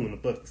to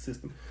buck the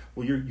system,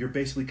 well, you're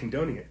basically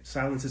condoning it.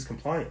 Silence is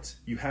compliance.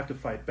 You have to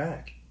fight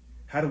back.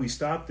 How do we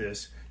stop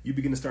this? You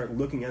begin to start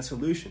looking at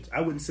solutions. I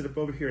wouldn't sit up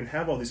over here and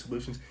have all these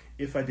solutions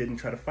if I didn't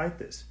try to fight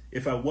this,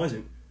 if I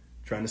wasn't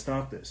trying to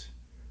stop this.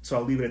 So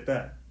I'll leave it at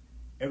that.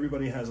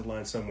 Everybody has a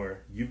line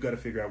somewhere. You've got to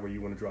figure out where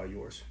you want to draw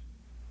yours.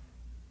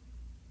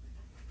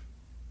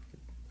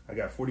 I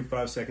got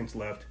 45 seconds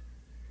left,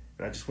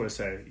 and I just want to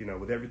say,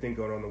 with everything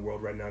going on in the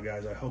world right now,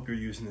 guys, I hope you're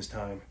using this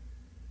time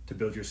to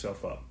build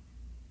yourself up.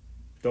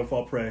 Don't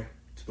fall prey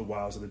to the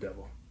wiles of the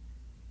devil.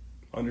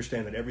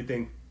 Understand that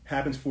everything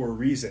happens for a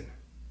reason.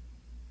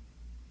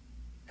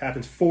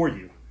 Happens for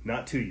you,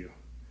 not to you.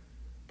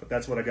 But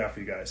that's what I got for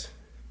you guys.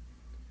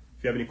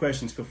 If you have any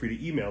questions, feel free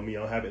to email me.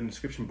 I'll have it in the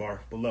description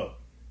bar below.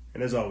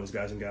 And as always,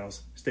 guys and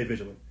gals, stay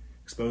vigilant.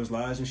 Expose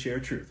lies and share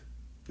truth.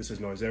 This is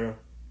Noisero,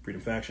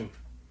 Freedom Faction.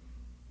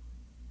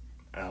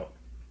 Out.